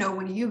like,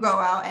 when you go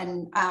out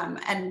and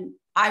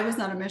I was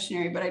not a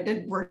missionary, but I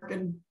did work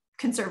in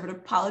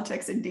conservative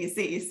politics in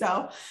DC.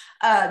 So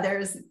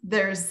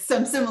there's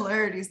some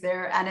similarities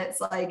there. And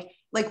it's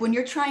like when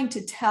you're trying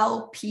to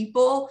tell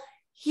people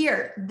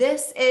here,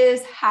 this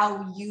is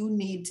how you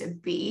need to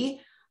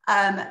be,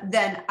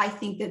 then I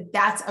think that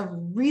that's a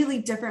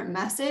really different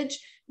message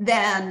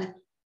than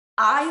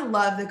I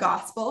love the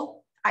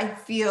gospel. I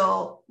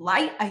feel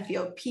light. I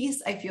feel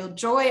peace. I feel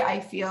joy. I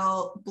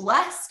feel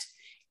blessed.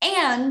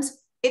 And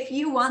if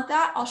you want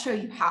that, I'll show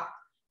you how,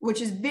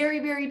 which is very,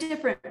 very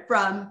different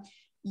from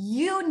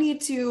you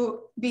need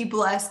to be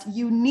blessed.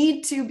 You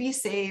need to be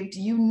saved.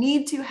 You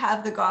need to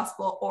have the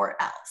gospel or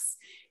else.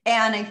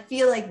 And I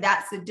feel like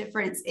that's the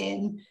difference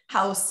in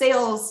how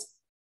sales,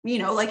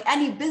 like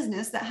any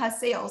business that has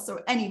sales, so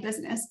any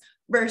business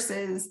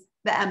versus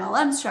the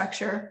MLM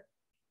structure,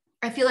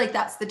 I feel like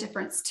that's the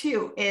difference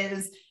too,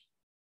 is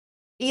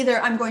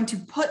either I'm going to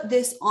put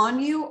this on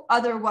you,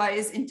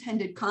 otherwise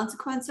intended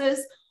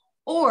consequences,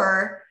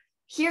 or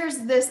here's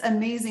this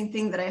amazing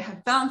thing that I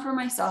have found for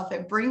myself.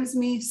 It brings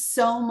me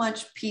so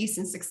much peace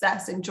and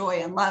success and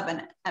joy and love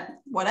and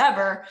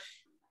whatever.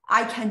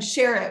 I can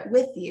share it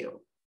with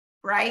you,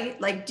 right?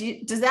 Like,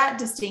 does that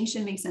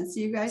distinction make sense to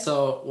you guys?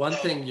 So one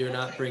thing you're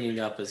not bringing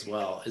up as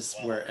well is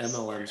where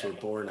MLMs were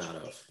born out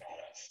of,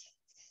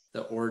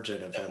 the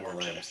origin of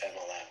MLMs.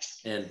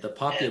 And the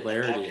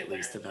popularity, at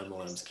least, of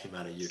MLMs came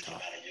out of Utah.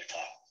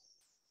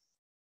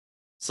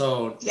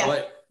 So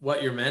yeah.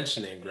 What you're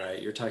mentioning,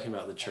 right? You're talking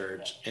about the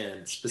church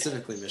and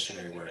specifically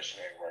missionary work.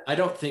 I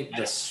don't think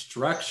the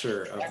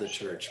structure of the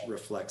church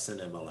reflects an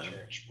MLM,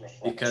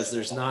 because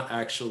there's not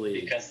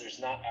actually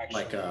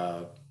like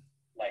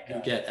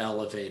you get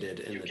elevated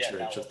in the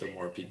church with the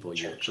more people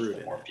you recruit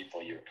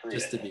in.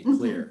 Just to be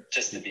clear,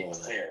 people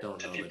that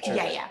don't know the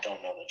church,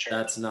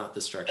 that's not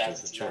the structure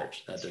of the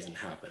church. That doesn't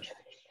happen.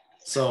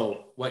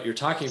 So what you're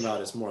talking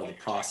about is more of the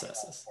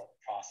processes.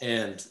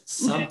 And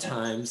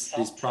sometimes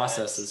these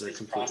processes are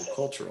completely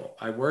cultural.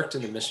 I worked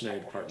in the missionary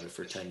department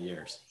for 10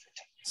 years.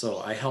 So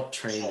I helped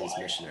train these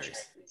missionaries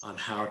on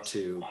how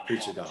to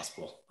preach the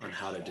gospel, on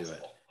how to do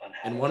it.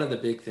 And one of the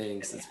big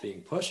things that's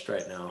being pushed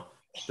right now,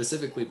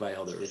 specifically by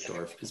Elder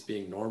Uchtdorf, is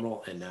being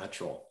normal and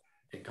natural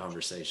in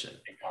conversation.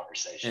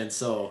 And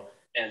so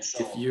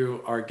if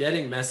you are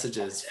getting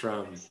messages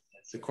from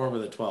the Quorum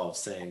of the 12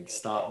 saying,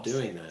 stop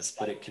doing this,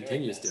 but it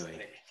continues doing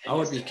it, I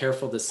would be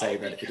careful to say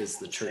that it is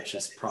the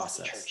church's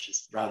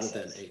process rather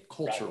than a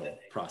cultural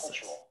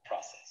process.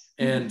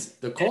 And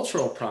the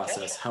cultural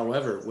process,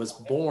 however, was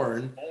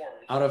born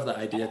out of the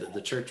idea that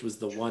the church was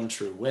the one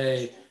true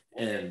way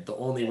and the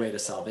only way to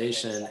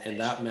salvation. And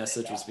that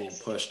message was being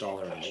pushed all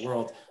around the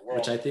world,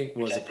 which I think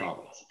was a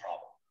problem.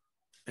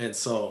 And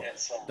so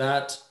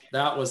that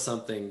was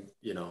something,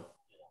 you know,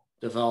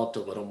 developed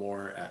a little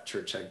more at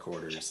church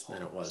headquarters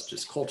than it was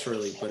just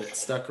culturally, but it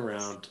stuck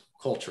around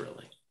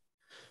culturally.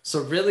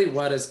 So really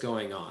what is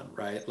going on,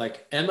 right?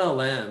 Like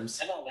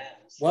MLMs,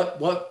 what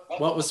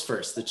was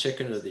first, the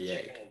chicken or the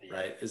egg,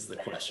 right? Is the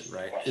question,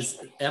 right? Is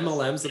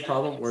MLMs the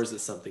problem, or is it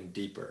something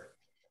deeper?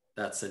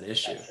 That's an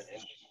issue,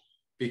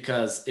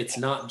 because it's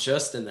not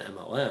just in the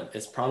MLM,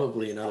 it's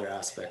probably in other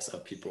aspects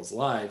of people's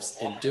lives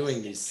in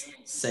doing these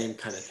same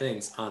kind of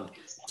things, on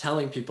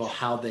telling people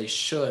how they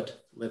should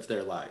live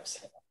their lives.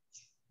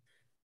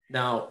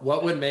 Now,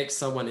 what would make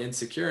someone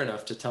insecure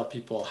enough to tell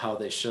people how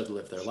they should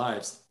live their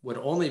lives would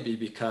only be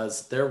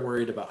because they're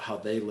worried about how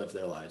they live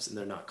their lives and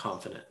they're not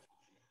confident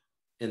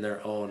in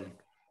their own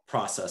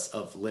process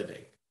of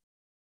living.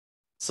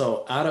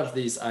 So out of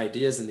these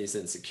ideas and these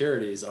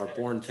insecurities are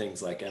born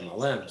things like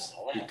MLMs,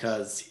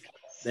 because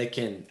they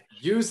can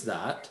use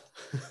that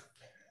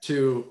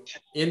to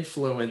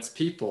influence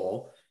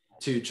people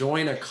to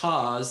join a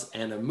cause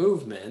and a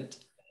movement,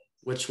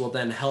 which will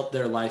then help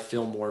their life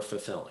feel more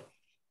fulfilling.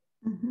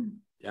 Mm-hmm.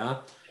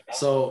 Yeah.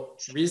 So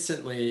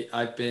recently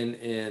I've been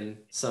in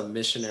some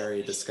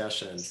missionary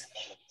discussions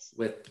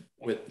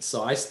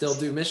so I still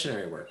do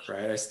missionary work,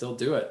 right? I still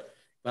do it,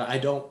 but I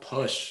don't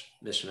push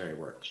missionary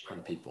work on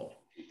people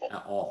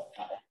at all.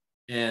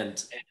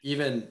 And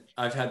even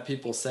I've had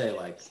people say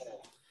like,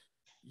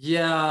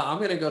 yeah, I'm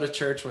going to go to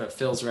church when it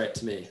feels right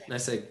to me. And I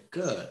say,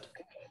 good,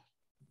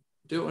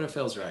 do it when it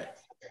feels right.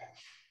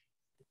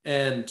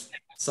 And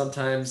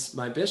sometimes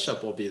my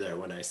bishop will be there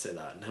when I say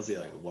that, and he'll be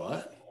like,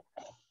 what?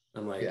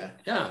 I'm like,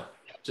 yeah,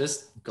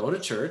 just go to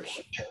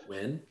church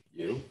when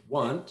you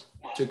want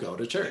to go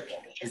to church.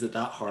 Is it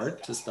that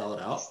hard to spell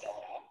it out?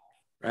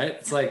 Right?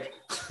 It's like,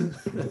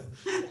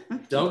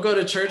 don't go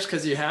to church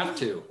because you have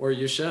to, or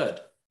you should.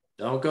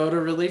 Don't go to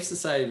Relief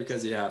Society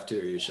because you have to,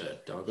 or you should.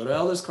 Don't go to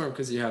Elders Quorum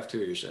because you have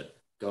to, or you should.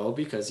 Go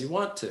because you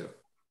want to.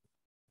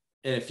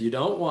 And if you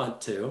don't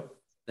want to,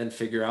 then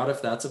figure out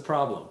if that's a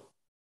problem.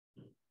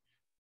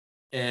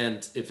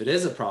 And if it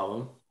is a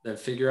problem, then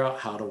figure out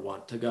how to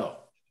want to go.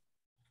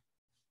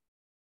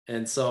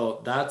 And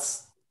so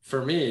that's,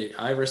 for me,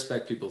 I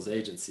respect people's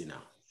agency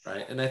now,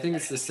 right? And I think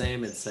it's the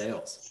same in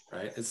sales,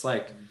 right? It's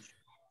like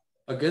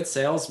a good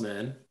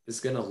salesman is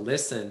going to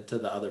listen to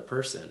the other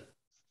person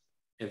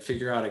and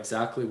figure out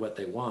exactly what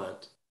they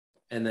want,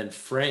 and then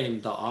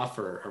frame the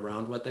offer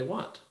around what they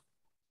want,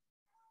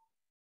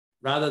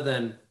 rather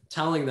than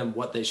telling them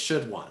what they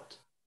should want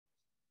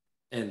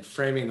and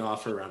framing the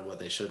offer around what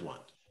they should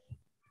want.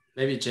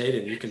 Maybe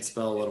Jaden, you can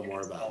spell a little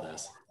more about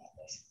this.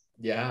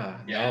 Yeah,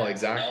 no,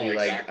 exactly.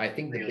 Like, I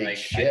think the big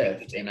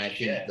shift, and I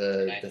think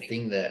the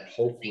thing that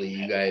hopefully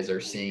you guys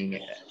are seeing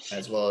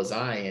as well as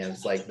I am,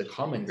 is like the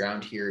common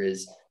ground here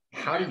is,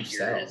 how do you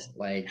sell?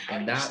 Like,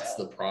 and that's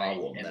the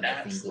problem that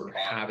I think we're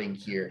having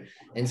here.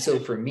 And so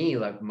for me,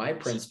 like, my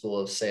principle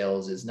of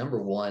sales is,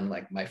 number one,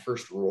 like, my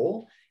first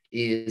rule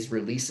is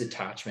release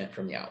attachment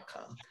from the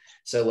outcome.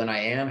 So when I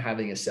am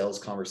having a sales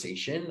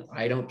conversation,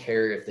 I don't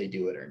care if they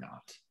do it or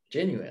not.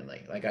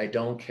 Genuinely, like, I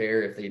don't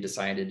care if they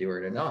decide to do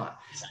it or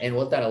not. And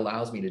what that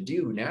allows me to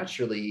do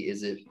naturally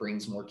is it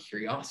brings more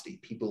curiosity.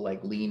 People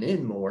like lean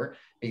in more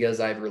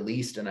because I've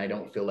released, and I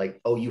don't feel like,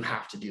 oh, you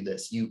have to do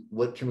this.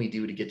 What can we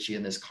do to get you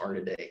in this car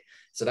today?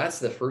 So that's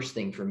the first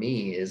thing for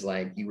me, is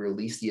like, you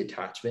release the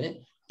attachment.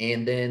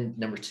 And then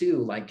number two,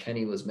 like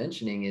Kenny was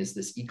mentioning, is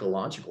this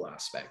ecological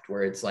aspect,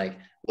 where it's like,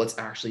 what's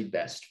actually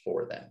best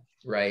for them,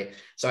 right?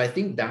 So I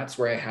think that's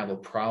where I have a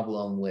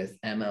problem with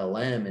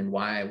MLM, and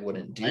why I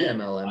wouldn't do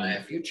MLM in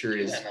the future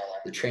is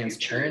the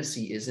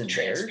transparency isn't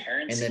there.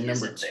 And then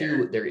number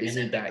two, there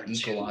isn't that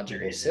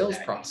ecological sales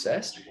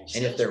process.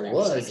 And if there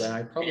was, then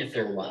I'd probably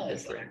feel a lot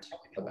different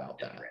about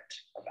that.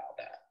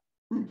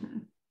 Mm-hmm.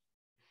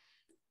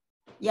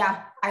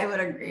 Yeah, I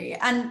would agree.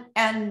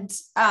 And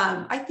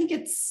I think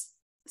it's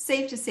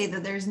safe to say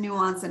that there's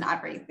nuance in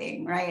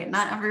everything, right?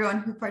 Not everyone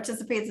who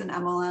participates in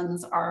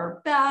MLMs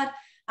are bad.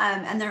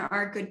 And there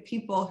are good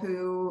people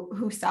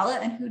who sell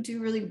it and who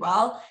do really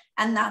well.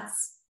 And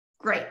that's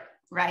great,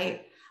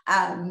 right?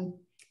 And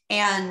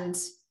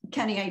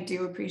Kenny, I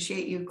do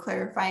appreciate you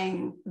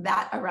clarifying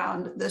that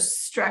around the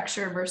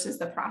structure versus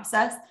the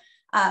process,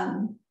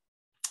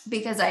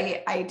 because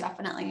I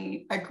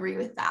definitely agree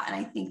with that. And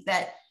I think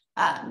that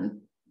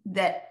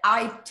that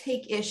I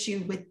take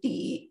issue with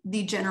the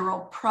general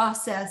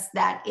process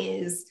that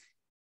is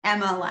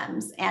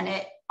MLMs, and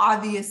it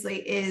obviously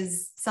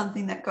is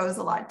something that goes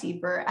a lot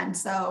deeper. And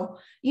so,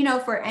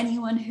 for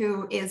anyone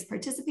who is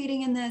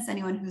participating in this,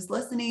 anyone who's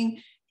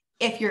listening,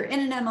 if you're in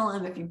an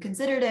MLM, if you've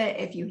considered it,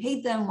 if you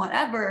hate them,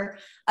 whatever,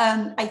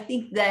 I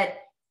think that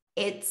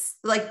it's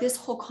like this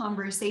whole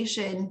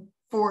conversation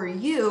for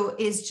you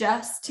is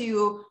just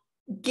to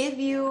give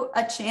you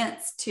a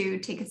chance to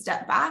take a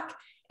step back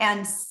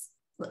and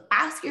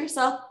ask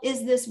yourself,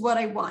 is this what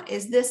I want?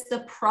 Is this the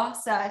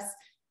process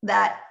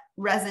that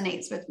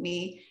resonates with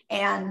me?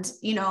 And,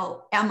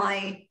 am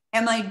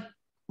I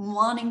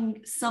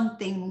wanting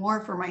something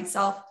more for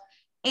myself?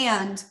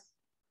 And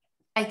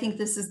I think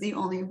this is the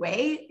only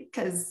way,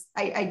 because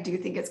I do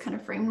think it's kind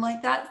of framed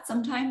like that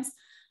sometimes,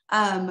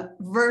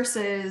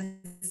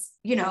 versus,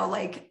 you know,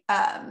 like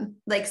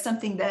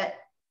something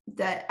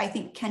that I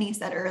think Kenny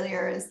said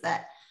earlier is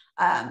that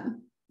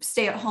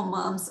stay-at-home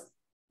moms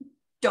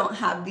don't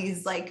have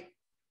these like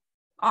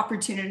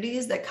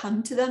opportunities that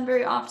come to them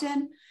very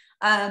often.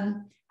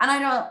 And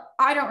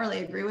I don't really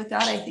agree with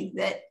that. I think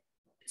that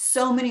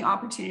so many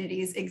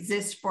opportunities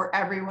exist for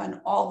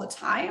everyone all the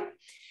time.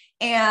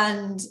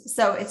 And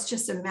so it's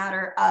just a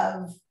matter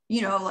of,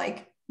 you know,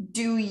 like,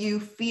 do you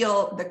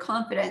feel the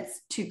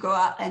confidence to go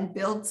out and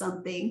build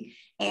something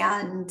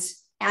and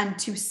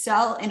to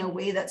sell in a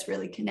way that's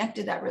really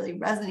connected, that really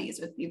resonates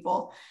with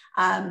people.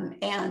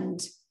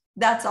 And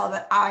that's all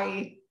that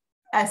I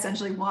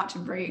essentially want to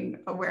bring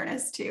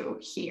awareness to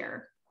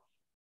here.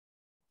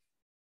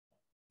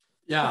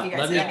 Yeah,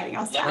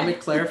 let me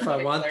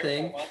clarify one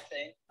thing.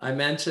 I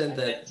mentioned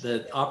that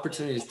the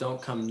opportunities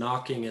don't come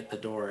knocking at the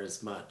door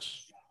as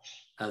much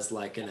as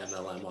like an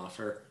MLM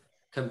offer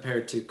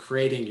compared to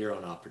creating your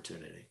own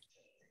opportunity.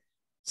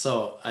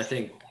 So I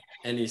think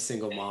any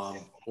single mom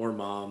or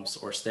moms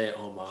or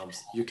stay-at-home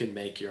moms, you can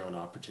make your own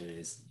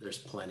opportunities. There's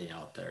plenty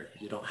out there.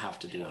 You don't have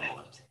to do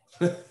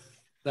MLMs.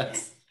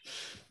 That's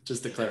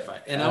just to clarify.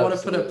 And I want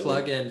to put a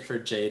plug in for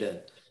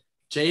Jaden.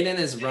 Jaden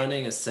is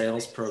running a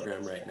sales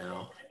program right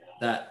now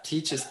that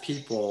teaches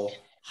people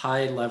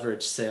high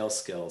leverage sales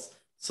skills,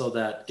 so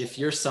that if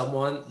you're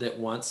someone that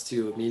wants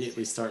to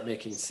immediately start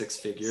making six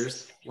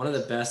figures, one of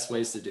the best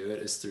ways to do it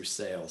is through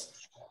sales.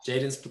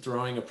 Jaden's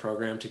throwing a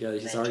program together.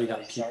 He's already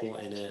got people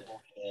in it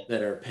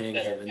that are paying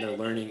him, and they're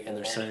learning, and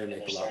they're starting to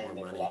make a lot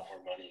more money.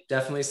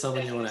 Definitely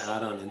someone you want to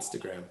add on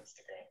Instagram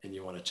and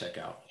you want to check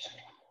out.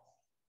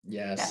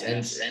 Yes,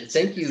 and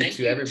thank you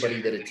to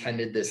everybody that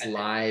attended this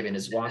live and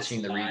is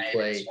watching the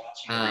replay.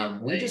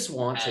 We just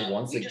want to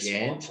once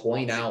again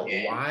point out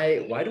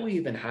why do we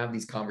even have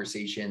these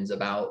conversations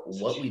about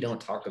what we don't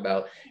talk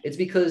about? It's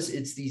because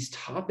it's these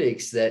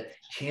topics that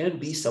can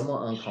be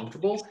somewhat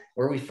uncomfortable,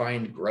 where we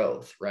find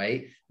growth,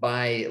 right?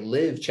 By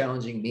Liv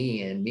challenging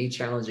me and me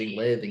challenging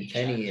Liv and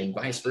Kenny and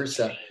vice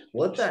versa.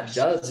 What that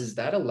does is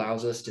that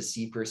allows us to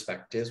see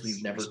perspectives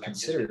we've never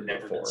considered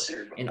before.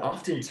 And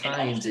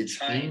oftentimes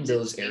it's in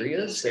those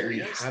areas that we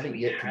haven't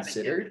yet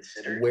considered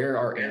where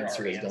our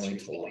answer is going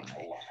to lie.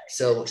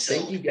 So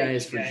thank you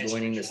guys for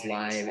joining this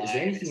live. Is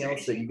there anything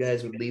else that you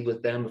guys would leave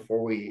with them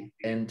before we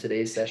end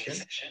today's session?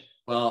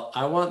 Well,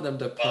 I want them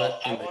to put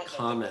in the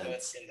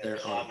comments their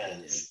own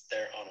opinion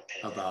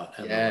about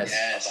MLMs.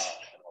 Yes.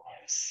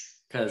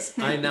 Because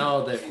I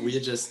know that we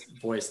just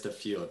voiced a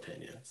few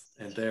opinions,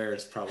 and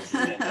there's probably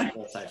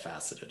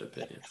multifaceted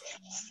opinions.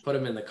 Put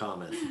them in the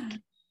comments.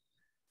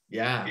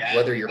 Yeah,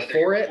 whether you're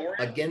for it,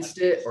 against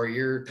it, or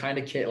you're kind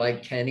of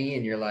like Kenny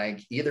and you're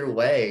like, either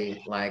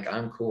way, like,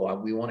 I'm cool.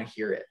 We want to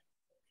hear it.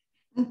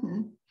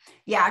 Mm-hmm.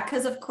 Yeah,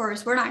 because of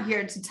course, we're not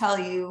here to tell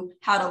you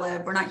how to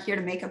live. We're not here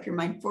to make up your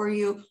mind for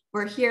you.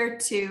 We're here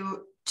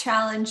to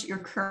challenge your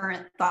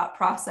current thought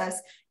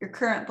process, your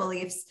current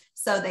beliefs,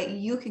 so that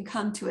you can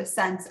come to a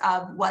sense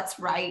of what's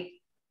right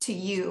to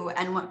you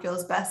and what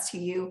feels best to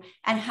you,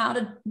 and how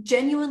to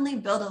genuinely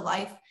build a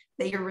life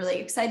that you're really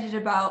excited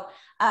about.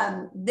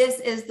 This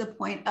is the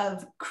point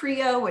of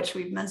CREO, which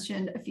we've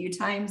mentioned a few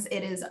times.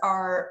 It is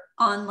our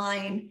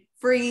online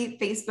free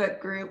Facebook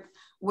group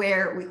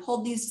where we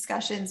hold these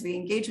discussions. We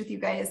engage with you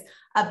guys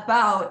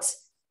about,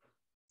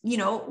 you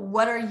know,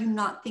 what are you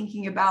not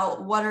thinking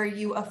about? What are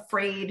you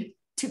afraid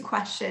to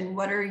question?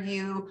 What are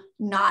you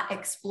not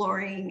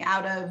exploring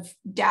out of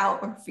doubt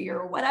or fear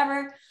or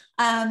whatever?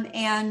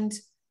 And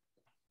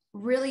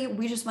really,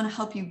 we just want to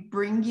help you,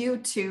 bring you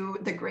to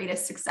the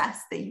greatest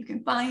success that you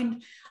can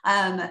find.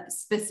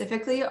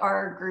 Specifically,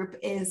 our group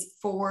is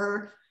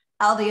for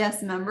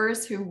LDS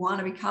members who want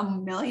to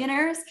become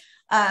millionaires.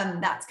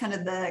 That's kind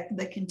of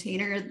the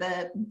container,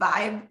 the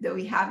vibe that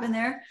we have in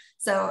there.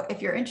 So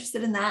if you're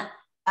interested in that,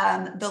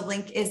 the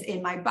link is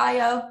in my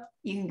bio.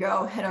 You can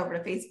go head over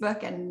to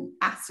Facebook and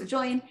ask to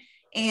join.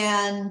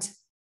 And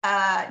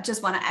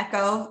just want to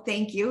echo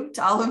thank you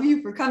to all of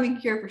you for coming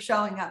here, for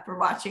showing up, for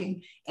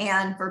watching,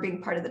 and for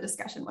being part of the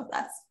discussion with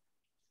us.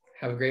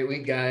 Have a great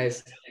week,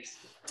 guys.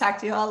 Talk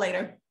to you all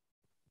later.